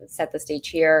kind of set the stage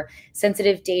here,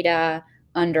 sensitive data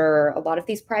under a lot of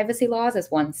these privacy laws is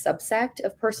one subsect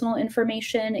of personal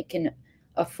information. It can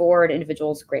afford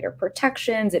individuals greater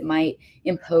protections. It might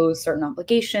impose certain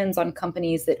obligations on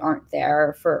companies that aren't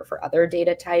there for other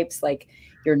data types, like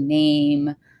your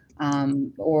name,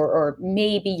 or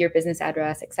maybe your business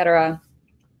address, et cetera.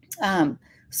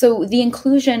 So the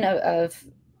inclusion of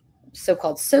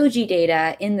so-called SOGI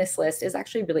data in this list is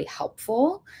actually really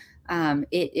helpful.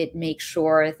 It makes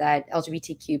sure that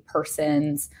LGBTQ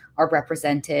persons are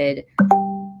represented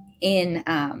in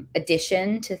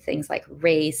addition to things like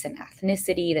race and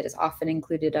ethnicity that is often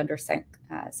included under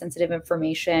sensitive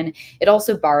information. It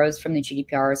also borrows from the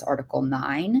GDPR's Article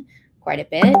 9 quite a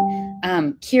bit.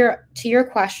 Kier, to your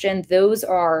question, those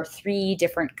are three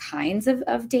different kinds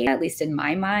of data, at least in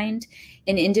my mind.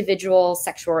 An individual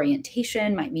sexual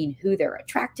orientation might mean who they're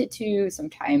attracted to,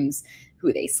 sometimes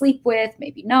who they sleep with,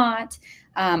 maybe not.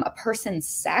 A person's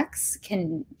sex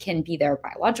can be their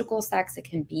biological sex. It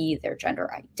can be their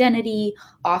gender identity.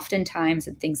 Oftentimes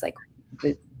in things like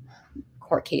the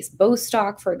court case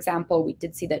Bostock, for example, we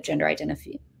did see that gender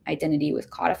identity was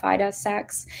codified as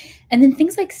sex. And then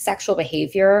things like sexual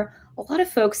behavior, a lot of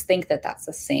folks think that that's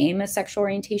the same as sexual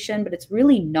orientation, but it's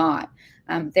really not.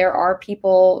 There are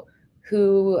people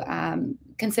who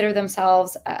consider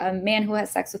themselves a man who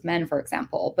has sex with men, for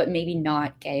example, but maybe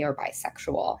not gay or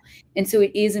bisexual. And so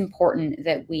it is important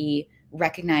that we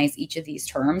recognize each of these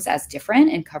terms as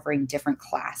different and covering different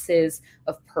classes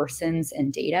of persons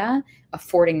and data,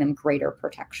 affording them greater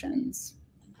protections.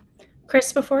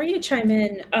 Chris, before you chime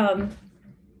in,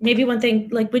 maybe one thing,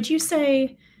 like, would you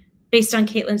say, based on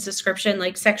Katelyn's description,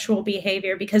 like sexual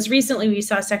behavior, because recently we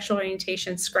saw sexual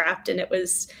orientation scrapped and it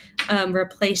was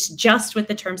replaced just with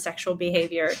the term sexual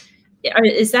behavior.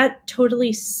 Is that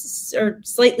totally or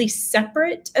slightly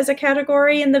separate as a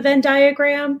category in the Venn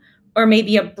diagram, or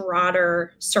maybe a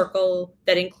broader circle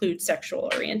that includes sexual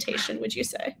orientation, would you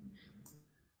say?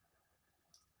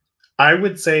 I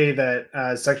would say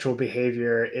that sexual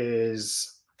behavior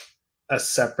is a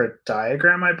separate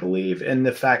diagram, I believe, in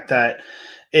the fact that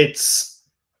it's,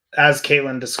 as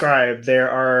Katelyn described,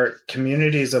 there are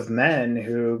communities of men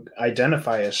who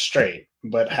identify as straight,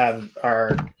 but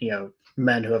are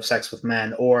men who have sex with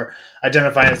men, or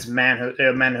identify as men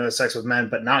who have sex with men,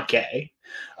 but not gay.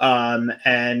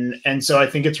 And so I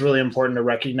think it's really important to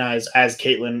recognize, as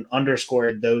Katelyn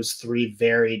underscored, those three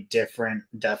very different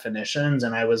definitions.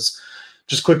 And I was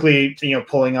just quickly,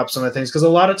 pulling up some of the things, because a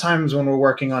lot of times when we're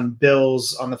working on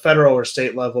bills on the federal or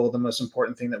state level, the most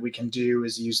important thing that we can do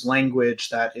is use language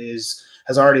that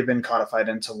has already been codified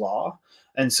into law.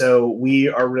 And so we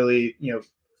are really,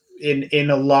 in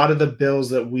a lot of the bills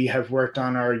that we have worked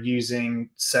on are using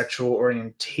sexual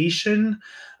orientation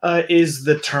is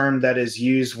the term that is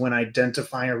used when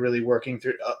identifying or really working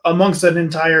through amongst an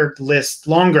entire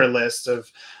longer list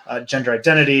of gender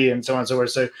identity and so on and so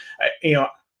forth. So,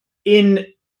 in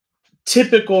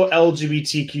typical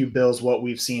LGBTQ bills, what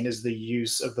we've seen is the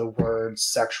use of the word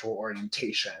sexual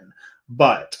orientation,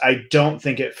 but I don't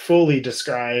think it fully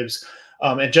describes.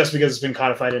 And just because it's been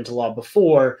codified into law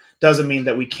before doesn't mean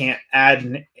that we can't add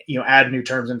new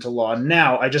terms into law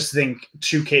now. I just think,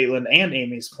 to Katelyn and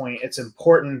Amie's point, it's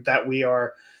important that we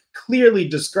are clearly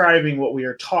describing what we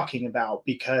are talking about,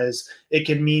 because it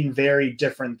can mean very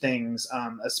different things,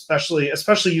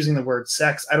 especially using the word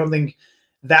sex. I don't think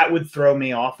that would throw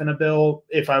me off in a bill.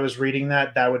 If I was reading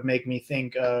that, that would make me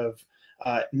think of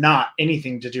not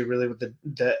anything to do really with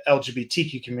the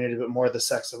LGBTQ community, but more the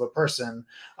sex of a person,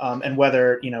 and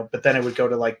whether, but then it would go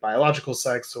to like biological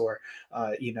sex or,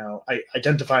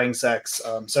 identifying sex.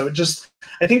 So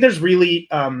I think there's really,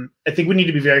 I think we need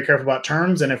to be very careful about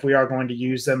terms, and if we are going to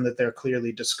use them, that they're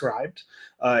clearly described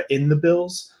in the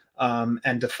bills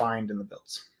and defined in the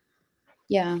bills.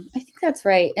 Yeah, I think that's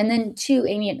right. And then too,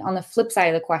 Amie, on the flip side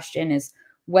of the question is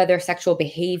whether sexual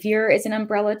behavior is an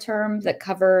umbrella term that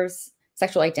covers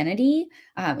sexual identity.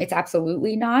 It's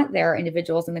absolutely not. There are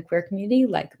individuals in the queer community,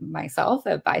 like myself,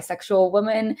 a bisexual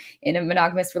woman in a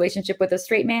monogamous relationship with a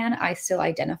straight man. I still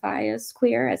identify as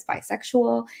queer, as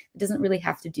bisexual. It doesn't really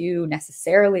have to do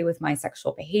necessarily with my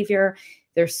sexual behavior.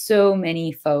 There's so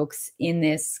many folks in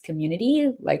this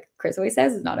community, like Chris always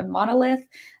says, it's not a monolith,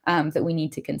 that we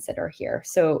need to consider here.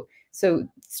 So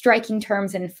striking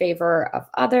terms in favor of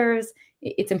others,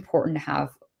 it's important to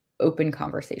have open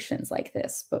conversations like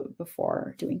this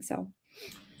before doing so.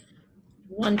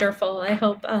 Wonderful. I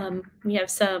hope we have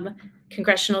some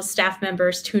congressional staff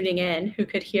members tuning in who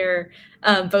could hear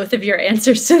both of your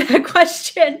answers to that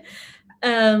question.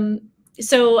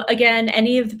 So again,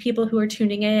 any of the people who are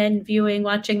tuning in, viewing,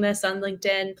 watching this on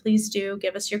LinkedIn, please do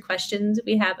give us your questions.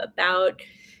 We have about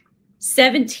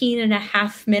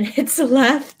 17.5 minutes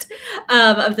left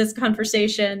of this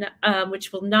conversation,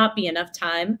 which will not be enough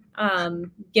time,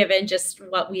 given just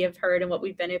what we have heard and what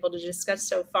we've been able to discuss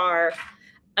so far.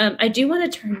 I do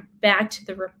want to turn back to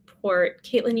the report.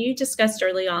 Katelyn, you discussed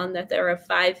early on that there are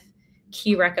 5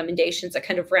 key recommendations that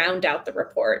kind of round out the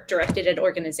report directed at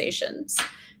organizations.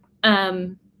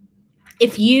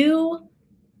 If you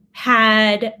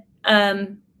had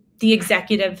the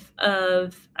executive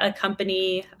of a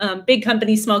company, big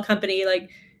company, small company, like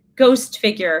ghost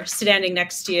figure standing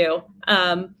next to you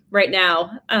right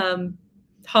now,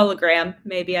 hologram,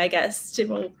 maybe, I guess,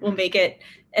 we'll make it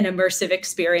an immersive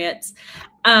experience.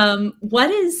 What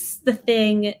is the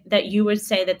thing that you would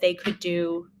say that they could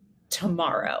do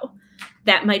tomorrow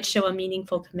that might show a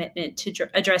meaningful commitment to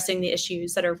addressing the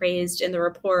issues that are raised in the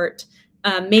report,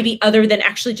 maybe other than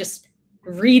actually just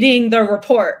reading the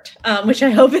report, which I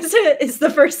hope is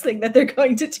the first thing that they're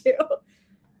going to do?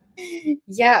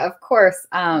 Yeah, of course.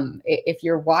 If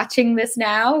you're watching this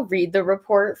now, read the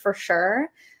report for sure.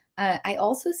 I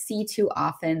also see too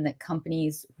often that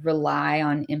companies rely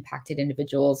on impacted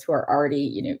individuals who are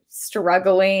already,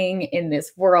 struggling in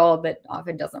this world that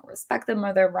often doesn't respect them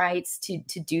or their rights to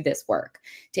do this work,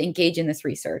 to engage in this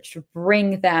research, to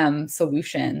bring them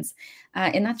solutions.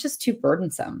 And that's just too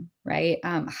burdensome, right?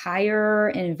 Hire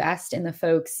and invest in the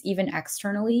folks, even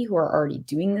externally, who are already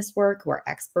doing this work, who are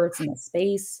experts in the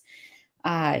space.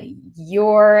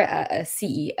 You're a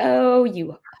CEO,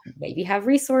 you maybe have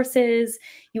resources.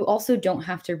 You also don't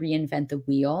have to reinvent the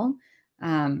wheel.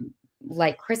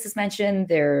 Like Chris has mentioned,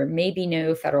 there may be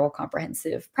no federal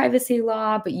comprehensive privacy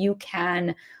law, but you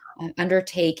can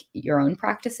undertake your own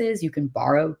practices. You can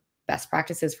borrow best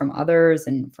practices from others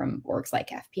and from orgs like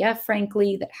FPF,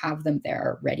 frankly, that have them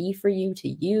there ready for you to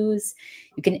use.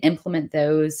 You can implement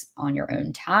those on your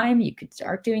own time. You could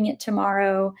start doing it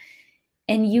tomorrow.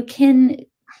 And you can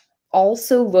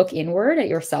also look inward at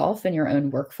yourself and your own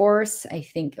workforce. I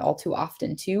think all too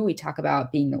often, too, we talk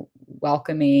about being a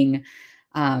welcoming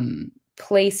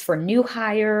place for new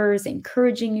hires,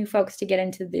 encouraging new folks to get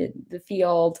into the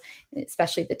field,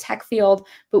 especially the tech field,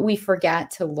 but we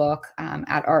forget to look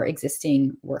at our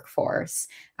existing workforce,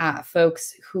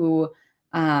 folks who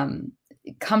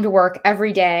come to work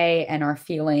every day and are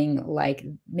feeling like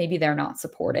maybe they're not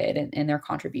supported and their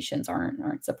contributions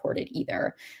aren't supported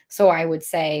either. So I would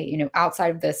say,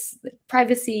 outside of this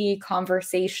privacy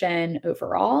conversation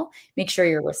overall, make sure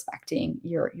you're respecting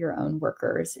your own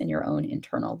workers and your own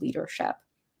internal leadership.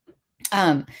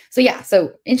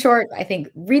 So in short, I think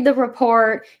read the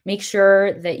report, make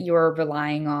sure that you're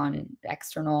relying on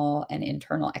external and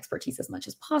internal expertise as much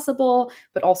as possible,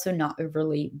 but also not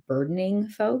overly burdening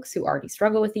folks who already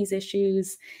struggle with these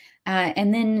issues.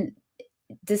 And then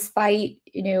despite,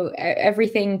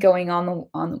 everything going on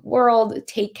the world,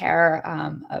 take care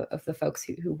of the folks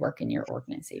who work in your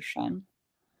organization.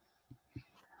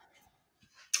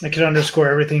 I can underscore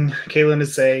everything Katelyn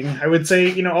is saying. I would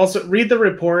say, also read the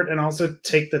report and also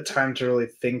take the time to really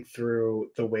think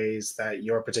through the ways that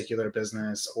your particular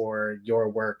business or your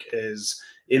work is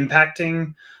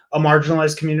impacting a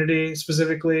marginalized community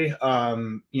specifically.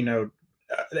 As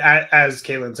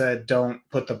Katelyn said, don't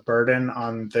put the burden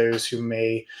on those who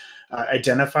may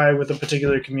identify with a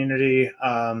particular community,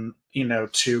 you know,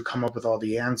 to come up with all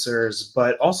the answers.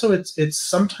 But also it's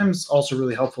sometimes also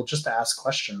really helpful just to ask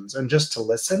questions and just to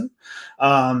listen,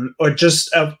 or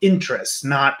just of interest,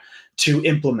 not to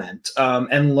implement,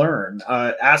 and learn.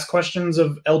 Ask questions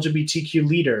of LGBTQ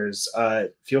leaders.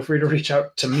 Feel free to reach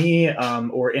out to me,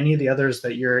 or any of the others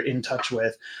that you're in touch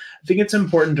with. I think it's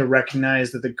important to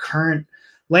recognize that the current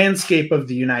landscape of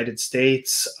the United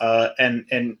States, and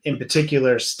in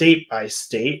particular state by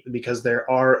state, because there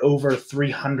are over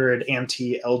 300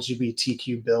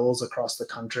 anti-LGBTQ bills across the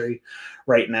country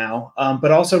right now,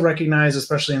 but also recognize,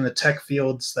 especially in the tech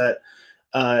fields, that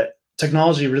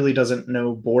technology really doesn't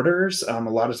know borders. A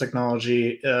lot of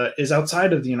technology is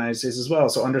outside of the United States as well.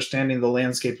 So understanding the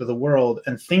landscape of the world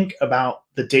and think about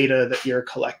the data that you're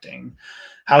collecting.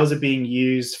 How is it being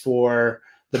used for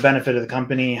the benefit of the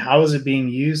company? How is it being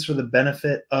used for the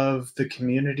benefit of the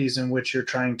communities in which you're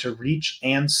trying to reach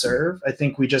and serve? I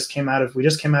think we just came out of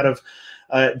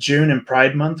June and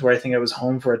Pride Month, where I think I was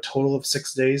home for a total of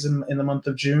 6 days in the month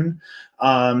of June.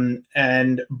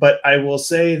 But I will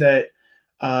say that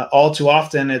all too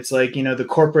often it's like, you know, the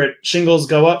corporate shingles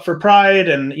go up for Pride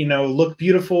and, you know, look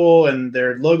beautiful and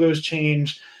their logos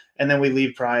change, and then we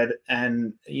leave Pride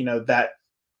and, you know, that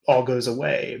all goes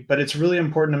away. But it's really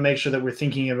important to make sure that we're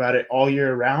thinking about it all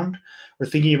year round. We're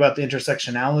thinking about the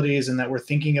intersectionalities, and that we're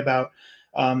thinking about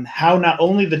how not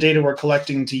only the data we're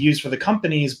collecting to use for the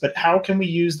companies, but how can we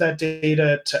use that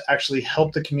data to actually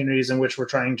help the communities in which we're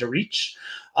trying to reach,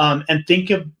 and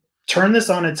turn this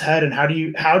on its head. And how do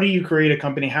you create a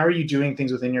company? How are you doing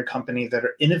things within your company that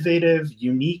are innovative,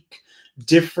 unique,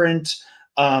 different,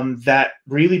 that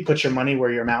really put your money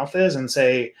where your mouth is, and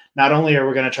say, not only are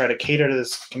we going to try to cater to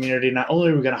this community, not only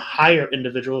are we going to hire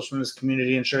individuals from this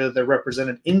community, ensure that they're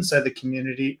represented inside the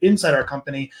community, inside our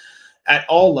company at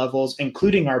all levels,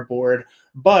 including our board,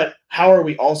 but how are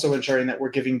we also ensuring that we're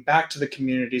giving back to the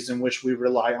communities in which we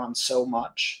rely on so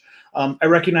much? I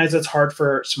recognize it's hard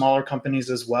for smaller companies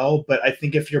as well, but I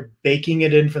think if you're baking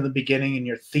it in from the beginning and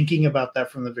you're thinking about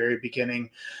that from the very beginning,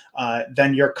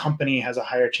 then your company has a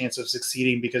higher chance of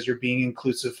succeeding, because you're being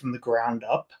inclusive from the ground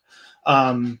up.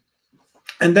 And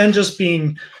then just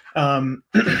being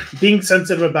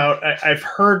sensitive about, I've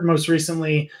heard most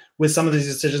recently with some of these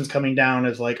decisions coming down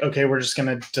is like, okay, we're just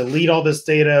going to delete all this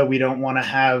data. We don't want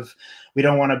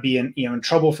to be in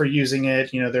trouble for using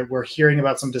it. You know, we're hearing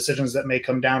about some decisions that may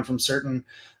come down from certain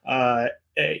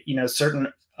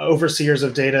certain overseers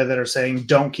of data that are saying,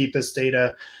 don't keep this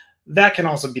data. That can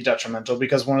also be detrimental,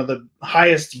 because one of the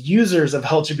highest users of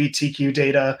LGBTQ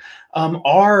data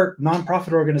are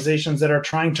nonprofit organizations that are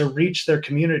trying to reach their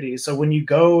communities. So when you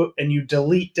go and you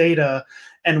delete data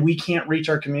and we can't reach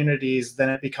our communities, then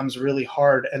it becomes really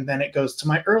hard. And then it goes to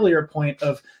my earlier point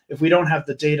of, if we don't have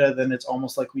the data, then it's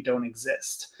almost like we don't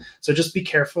exist. So just be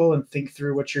careful and think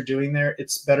through what you're doing there.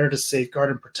 It's better to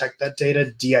safeguard and protect that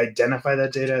data, de-identify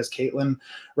that data, as Katelyn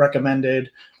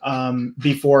recommended,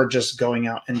 before just going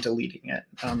out and deleting it.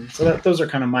 So those are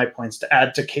kind of my points to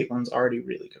add to Katelyn's already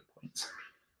really good points.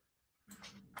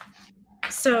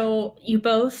 So you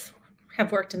both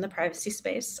have worked in the privacy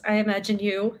space. I imagine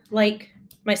you, like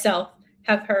myself,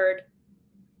 have heard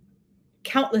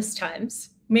countless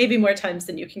times, maybe more times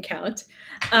than you can count.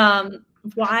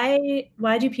 Why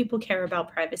do people care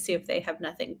about privacy if they have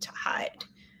nothing to hide?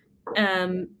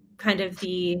 Kind of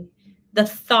the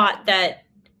thought that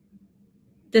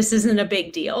this isn't a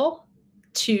big deal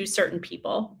to certain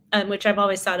people, which I've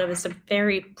always thought of as a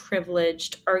very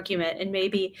privileged argument. And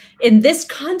maybe in this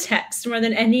context, more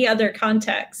than any other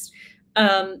context,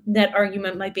 that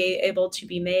argument might be able to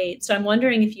be made. So I'm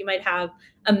wondering if you might have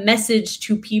a message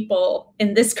to people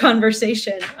in this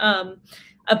conversation,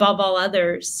 above all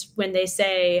others, when they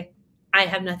say, I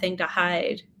have nothing to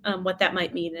hide, what that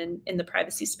might mean in the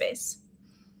privacy space.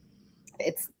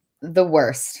 It's the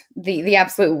worst, the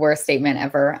absolute worst statement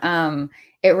ever.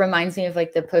 It reminds me of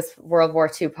like the post-World War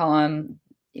II poem,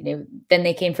 you know, then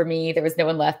they came for me, there was no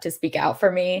one left to speak out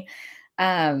for me.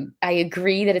 I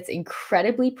agree that it's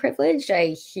incredibly privileged. I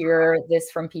hear this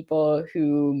from people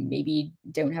who maybe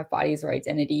don't have bodies or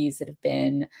identities, that have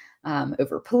been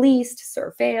over-policed,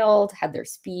 surveilled, had their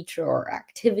speech or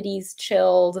activities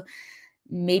chilled,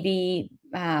 maybe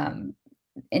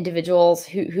individuals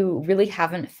who really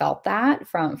haven't felt that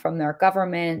from their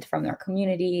government, from their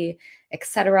community,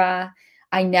 etc.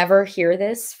 I never hear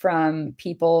this from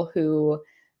people who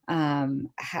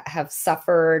have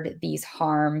suffered these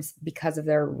harms because of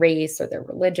their race or their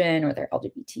religion or their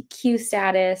LGBTQ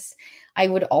status. I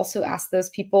would also ask those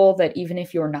people that even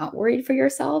if you're not worried for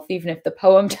yourself, even if the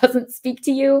poem doesn't speak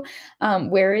to you,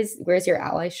 where is your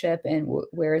allyship and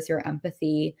where is your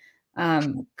empathy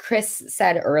Chris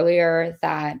said earlier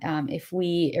that if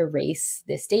we erase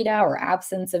this data or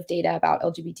absence of data about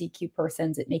LGBTQ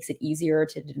persons, it makes it easier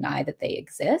to deny that they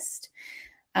exist.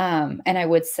 And I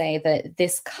would say that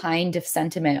this kind of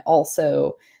sentiment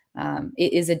also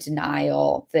is a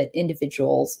denial that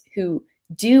individuals who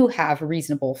do have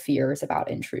reasonable fears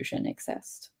about intrusion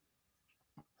exist.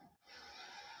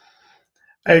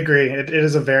 I agree. It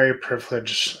is a very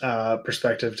privileged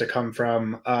perspective to come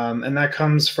from. And that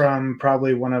comes from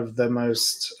probably one of the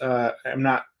most, I'm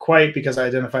not quite because I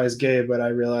identify as gay, but I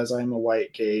realize I'm a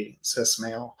white, gay, cis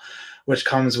male, which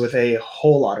comes with a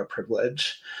whole lot of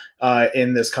privilege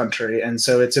in this country. And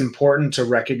so it's important to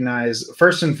recognize,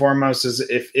 first and foremost, is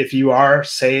if you are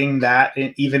saying that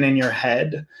even in your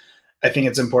head, I think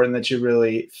it's important that you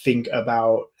really think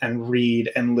about and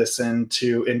read and listen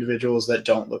to individuals that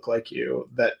don't look like you,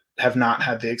 that have not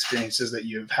had the experiences that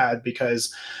you've had,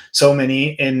 because so many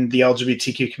in the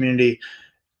LGBTQ community,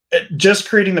 just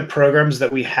creating the programs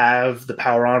that we have, the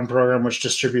Power On program, which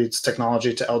distributes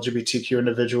technology to LGBTQ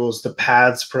individuals, the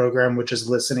PATHS program, which is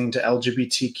listening to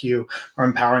LGBTQ or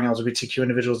empowering LGBTQ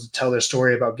individuals to tell their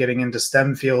story about getting into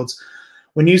STEM fields.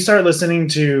 When you start listening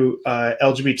to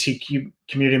LGBTQ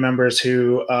community members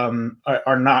who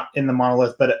are not in the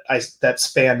monolith, but that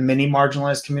span many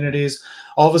marginalized communities,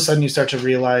 all of a sudden you start to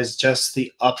realize just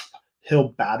the uphill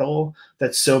battle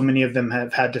that so many of them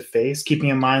have had to face, keeping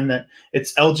in mind that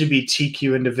it's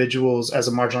LGBTQ individuals as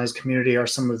a marginalized community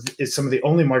is some of the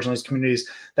only marginalized communities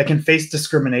that can face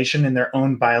discrimination in their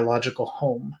own biological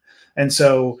home. And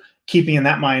so keeping in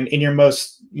that mind, in your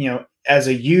most, as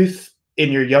a youth, in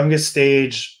your youngest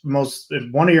stage,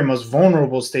 one of your most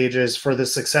vulnerable stages for the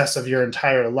success of your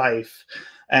entire life.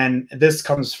 And this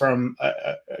comes from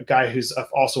a guy who's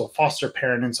also a foster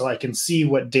parent. And so I can see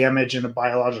what damage in a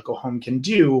biological home can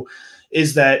do,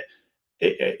 is that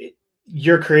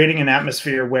you're creating an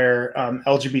atmosphere where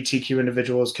LGBTQ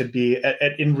individuals could be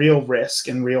in real risk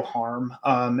and real harm.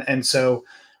 And so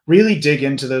really dig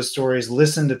into those stories,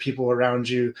 listen to people around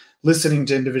you, listening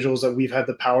to individuals that we've had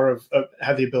the power of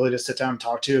have the ability to sit down and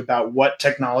talk to about what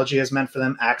technology has meant for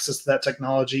them, access to that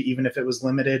technology, even if it was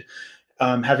limited,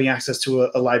 having access to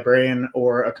a librarian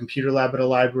or a computer lab at a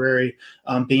library,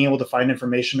 being able to find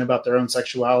information about their own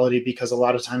sexuality, because a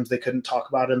lot of times they couldn't talk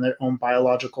about it in their own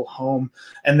biological home.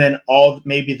 And then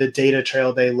maybe the data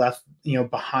trail they left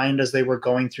behind as they were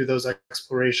going through those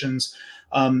explorations.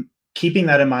 Keeping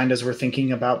that in mind as we're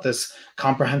thinking about this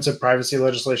comprehensive privacy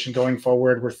legislation going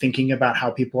forward, we're thinking about how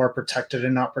people are protected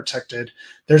and not protected.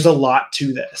 There's a lot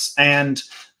to this. And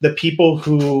the people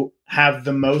who have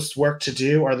the most work to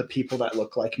do are the people that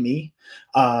look like me,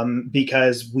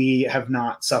 because we have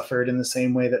not suffered in the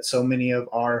same way that so many of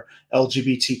our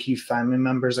LGBTQ family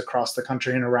members across the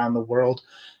country and around the world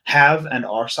have and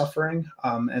are suffering.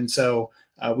 And so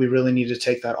we really need to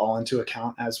take that all into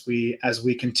account as we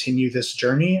continue this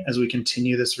journey, as we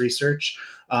continue this research,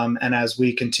 and as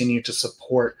we continue to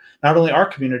support not only our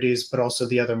communities, but also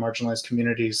the other marginalized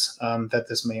communities that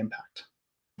this may impact.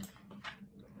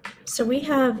 So we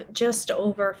have just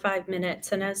over 5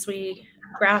 minutes, and as we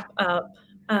wrap up,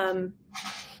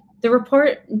 the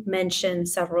report mentioned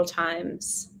several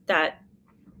times that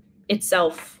it's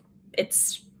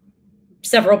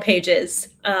several pages.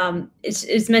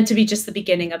 It's meant to be just the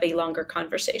beginning of a longer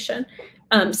conversation.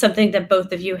 Something that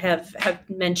both of you have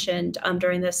mentioned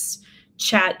during this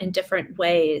chat in different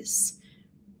ways.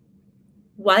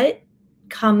 What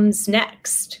comes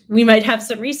next? We might have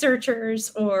some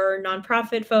researchers or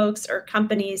nonprofit folks or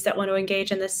companies that want to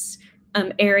engage in this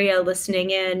area listening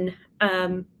in.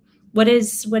 What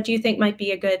do you think might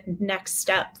be a good next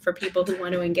step for people who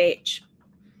want to engage?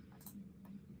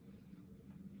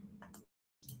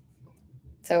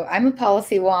 So I'm a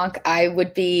policy wonk. I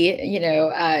would be,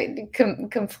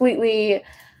 completely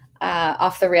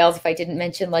off the rails if I didn't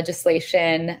mention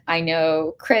legislation. I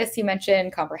know, Chris, you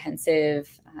mentioned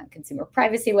comprehensive consumer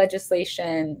privacy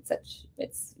legislation,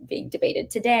 it's being debated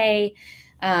today.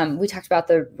 We talked about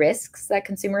the risks that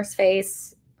consumers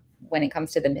face when it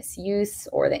comes to the misuse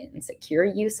or the insecure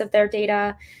use of their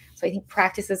data. So I think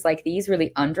practices like these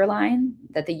really underline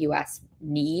that the US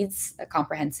needs a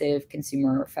comprehensive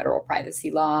consumer federal privacy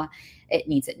law. It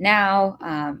needs it now.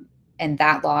 And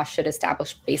that law should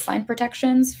establish baseline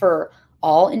protections for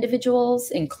all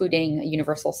individuals, including a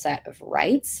universal set of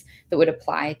rights that would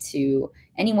apply to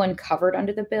anyone covered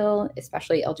under the bill,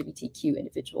 especially LGBTQ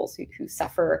individuals who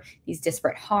suffer these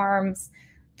disparate harms.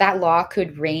 That law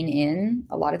could rein in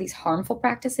a lot of these harmful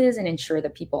practices and ensure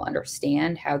that people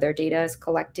understand how their data is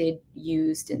collected,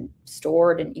 used, and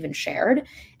stored, and even shared,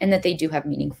 and that they do have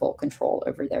meaningful control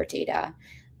over their data.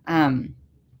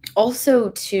 Also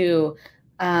to,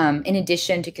 in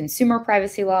addition to consumer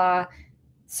privacy law,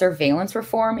 surveillance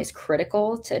reform is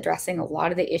critical to addressing a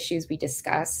lot of the issues we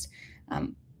discussed.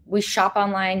 We shop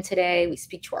online today, we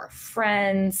speak to our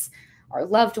friends, our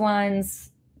loved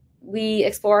ones, we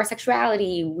explore our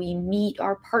sexuality, we meet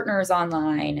our partners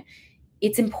online.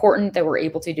 It's important that we're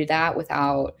able to do that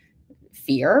without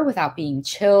fear, without being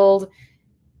chilled.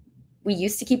 We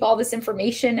used to keep all this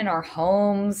information in our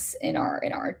homes, in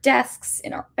our desks,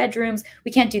 in our bedrooms.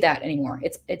 We can't do that anymore.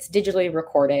 It's digitally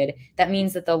recorded. That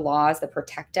means that the laws that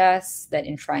protect us, that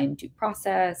enshrine due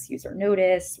process, user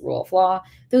notice, rule of law,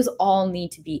 those all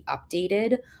need to be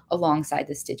updated alongside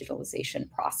this digitalization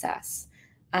process.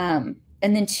 And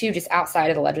then two, just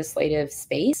outside of the legislative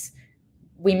space,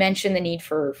 we mentioned the need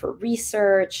for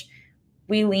research.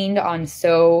 We leaned on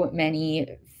so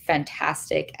many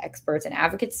fantastic experts and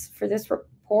advocates for this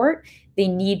report. They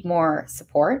need more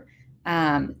support.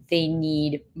 They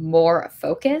need more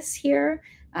focus here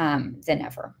than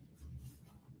ever.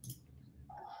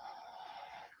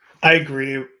 I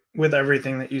agree with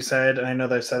everything that you said. And I know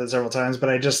that I've said it several times, but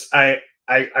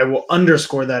I will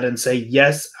underscore that and say,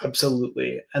 yes,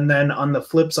 absolutely. And then on the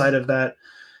flip side of that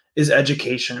is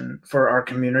education for our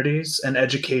communities and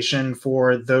education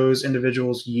for those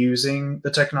individuals using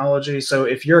the technology. So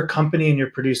if you're a company and you're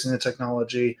producing the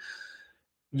technology,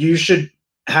 you should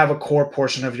have a core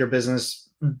portion of your business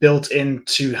built in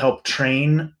to help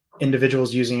train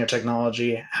individuals using your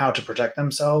technology how to protect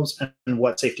themselves and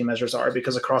what safety measures are,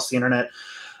 because across the internet,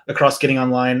 across getting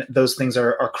online, those things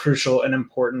are crucial and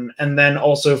important. And then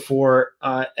also for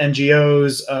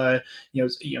NGOs,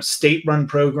 state-run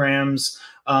programs,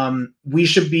 we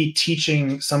should be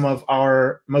teaching some of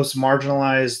our most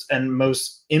marginalized and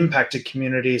most impacted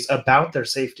communities about their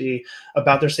safety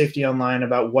online,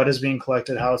 about what is being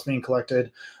collected, how it's being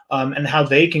collected, and how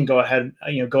they can go ahead,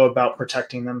 go about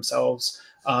protecting themselves.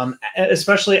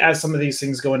 Especially as some of these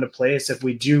things go into place, if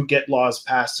we do get laws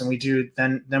passed and we do,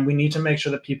 then we need to make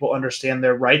sure that people understand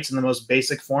their rights in the most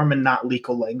basic form and not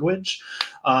legal language,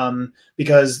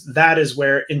 because that is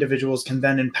where individuals can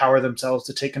then empower themselves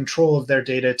to take control of their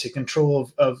data, take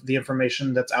control of the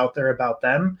information that's out there about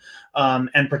them,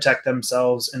 and protect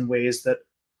themselves in ways that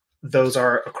those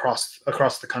are across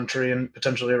the country and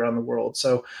potentially around the world.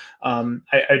 So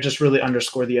I just really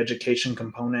underscore the education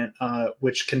component,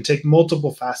 which can take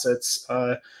multiple facets.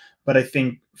 But I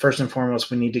think first and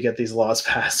foremost, we need to get these laws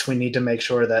passed. We need to make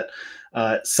sure that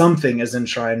something is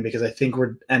enshrined, because I think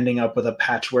we're ending up with a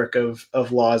patchwork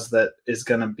of laws that is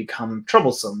going to become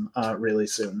troublesome really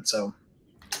soon. So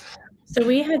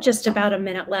we have just about a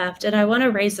minute left, and I want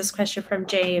to raise this question from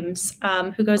James,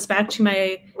 who goes back to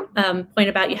my point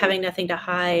about you having nothing to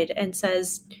hide, and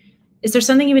says, is there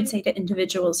something you would say to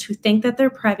individuals who think that their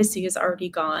privacy is already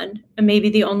gone, and maybe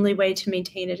the only way to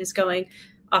maintain it is going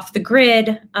off the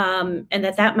grid, and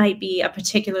that might be a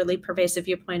particularly pervasive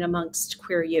viewpoint amongst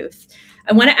queer youth?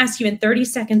 I want to ask you in 30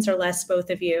 seconds or less, both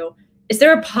of you, is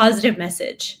there a positive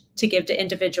message to give to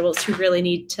individuals who really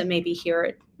need to maybe hear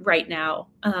it right now,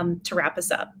 to wrap us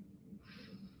up?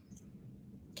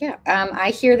 Yeah,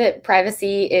 I hear that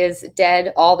privacy is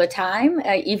dead all the time.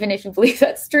 Even if you believe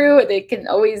that's true, it can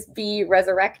always be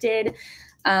resurrected.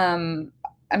 I'm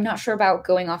not sure about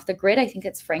going off the grid. I think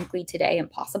it's frankly today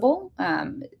impossible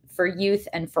for youth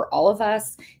and for all of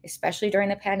us, especially during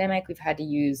the pandemic. We've had to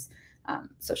use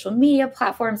social media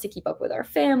platforms to keep up with our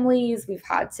families. We've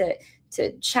had to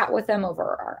chat with them over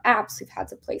our apps. We've had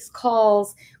to place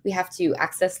calls. We have to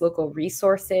access local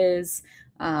resources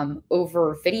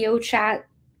over video chat,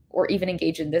 or even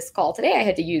engage in this call today. I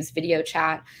had to use video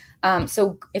chat.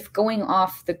 So if going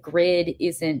off the grid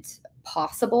isn't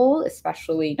possible,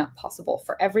 especially not possible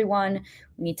for everyone,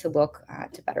 we need to look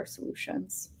to better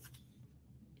solutions.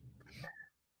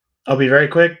 I'll be very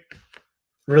quick.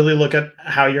 Really look at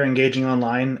how you're engaging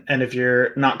online. And if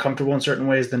you're not comfortable in certain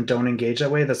ways, then don't engage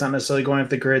that way. That's not necessarily going off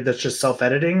the grid. That's just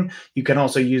self-editing. You can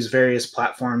also use various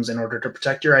platforms in order to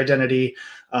protect your identity.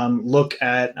 Look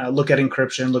at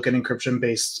encryption, look at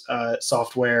encryption-based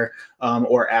software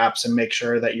or apps, and make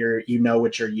sure that you know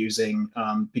what you're using,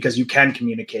 because you can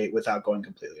communicate without going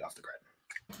completely off the grid.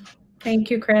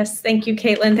 Thank you, Chris. Thank you,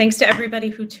 Katelyn. Thanks to everybody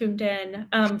who tuned in.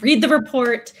 Read the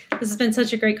report. This has been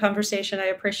such a great conversation. I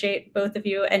appreciate both of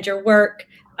you and your work.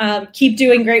 Keep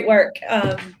doing great work.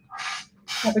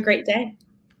 Have a great day.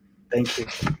 Thank you.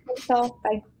 Thanks all.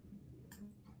 Bye.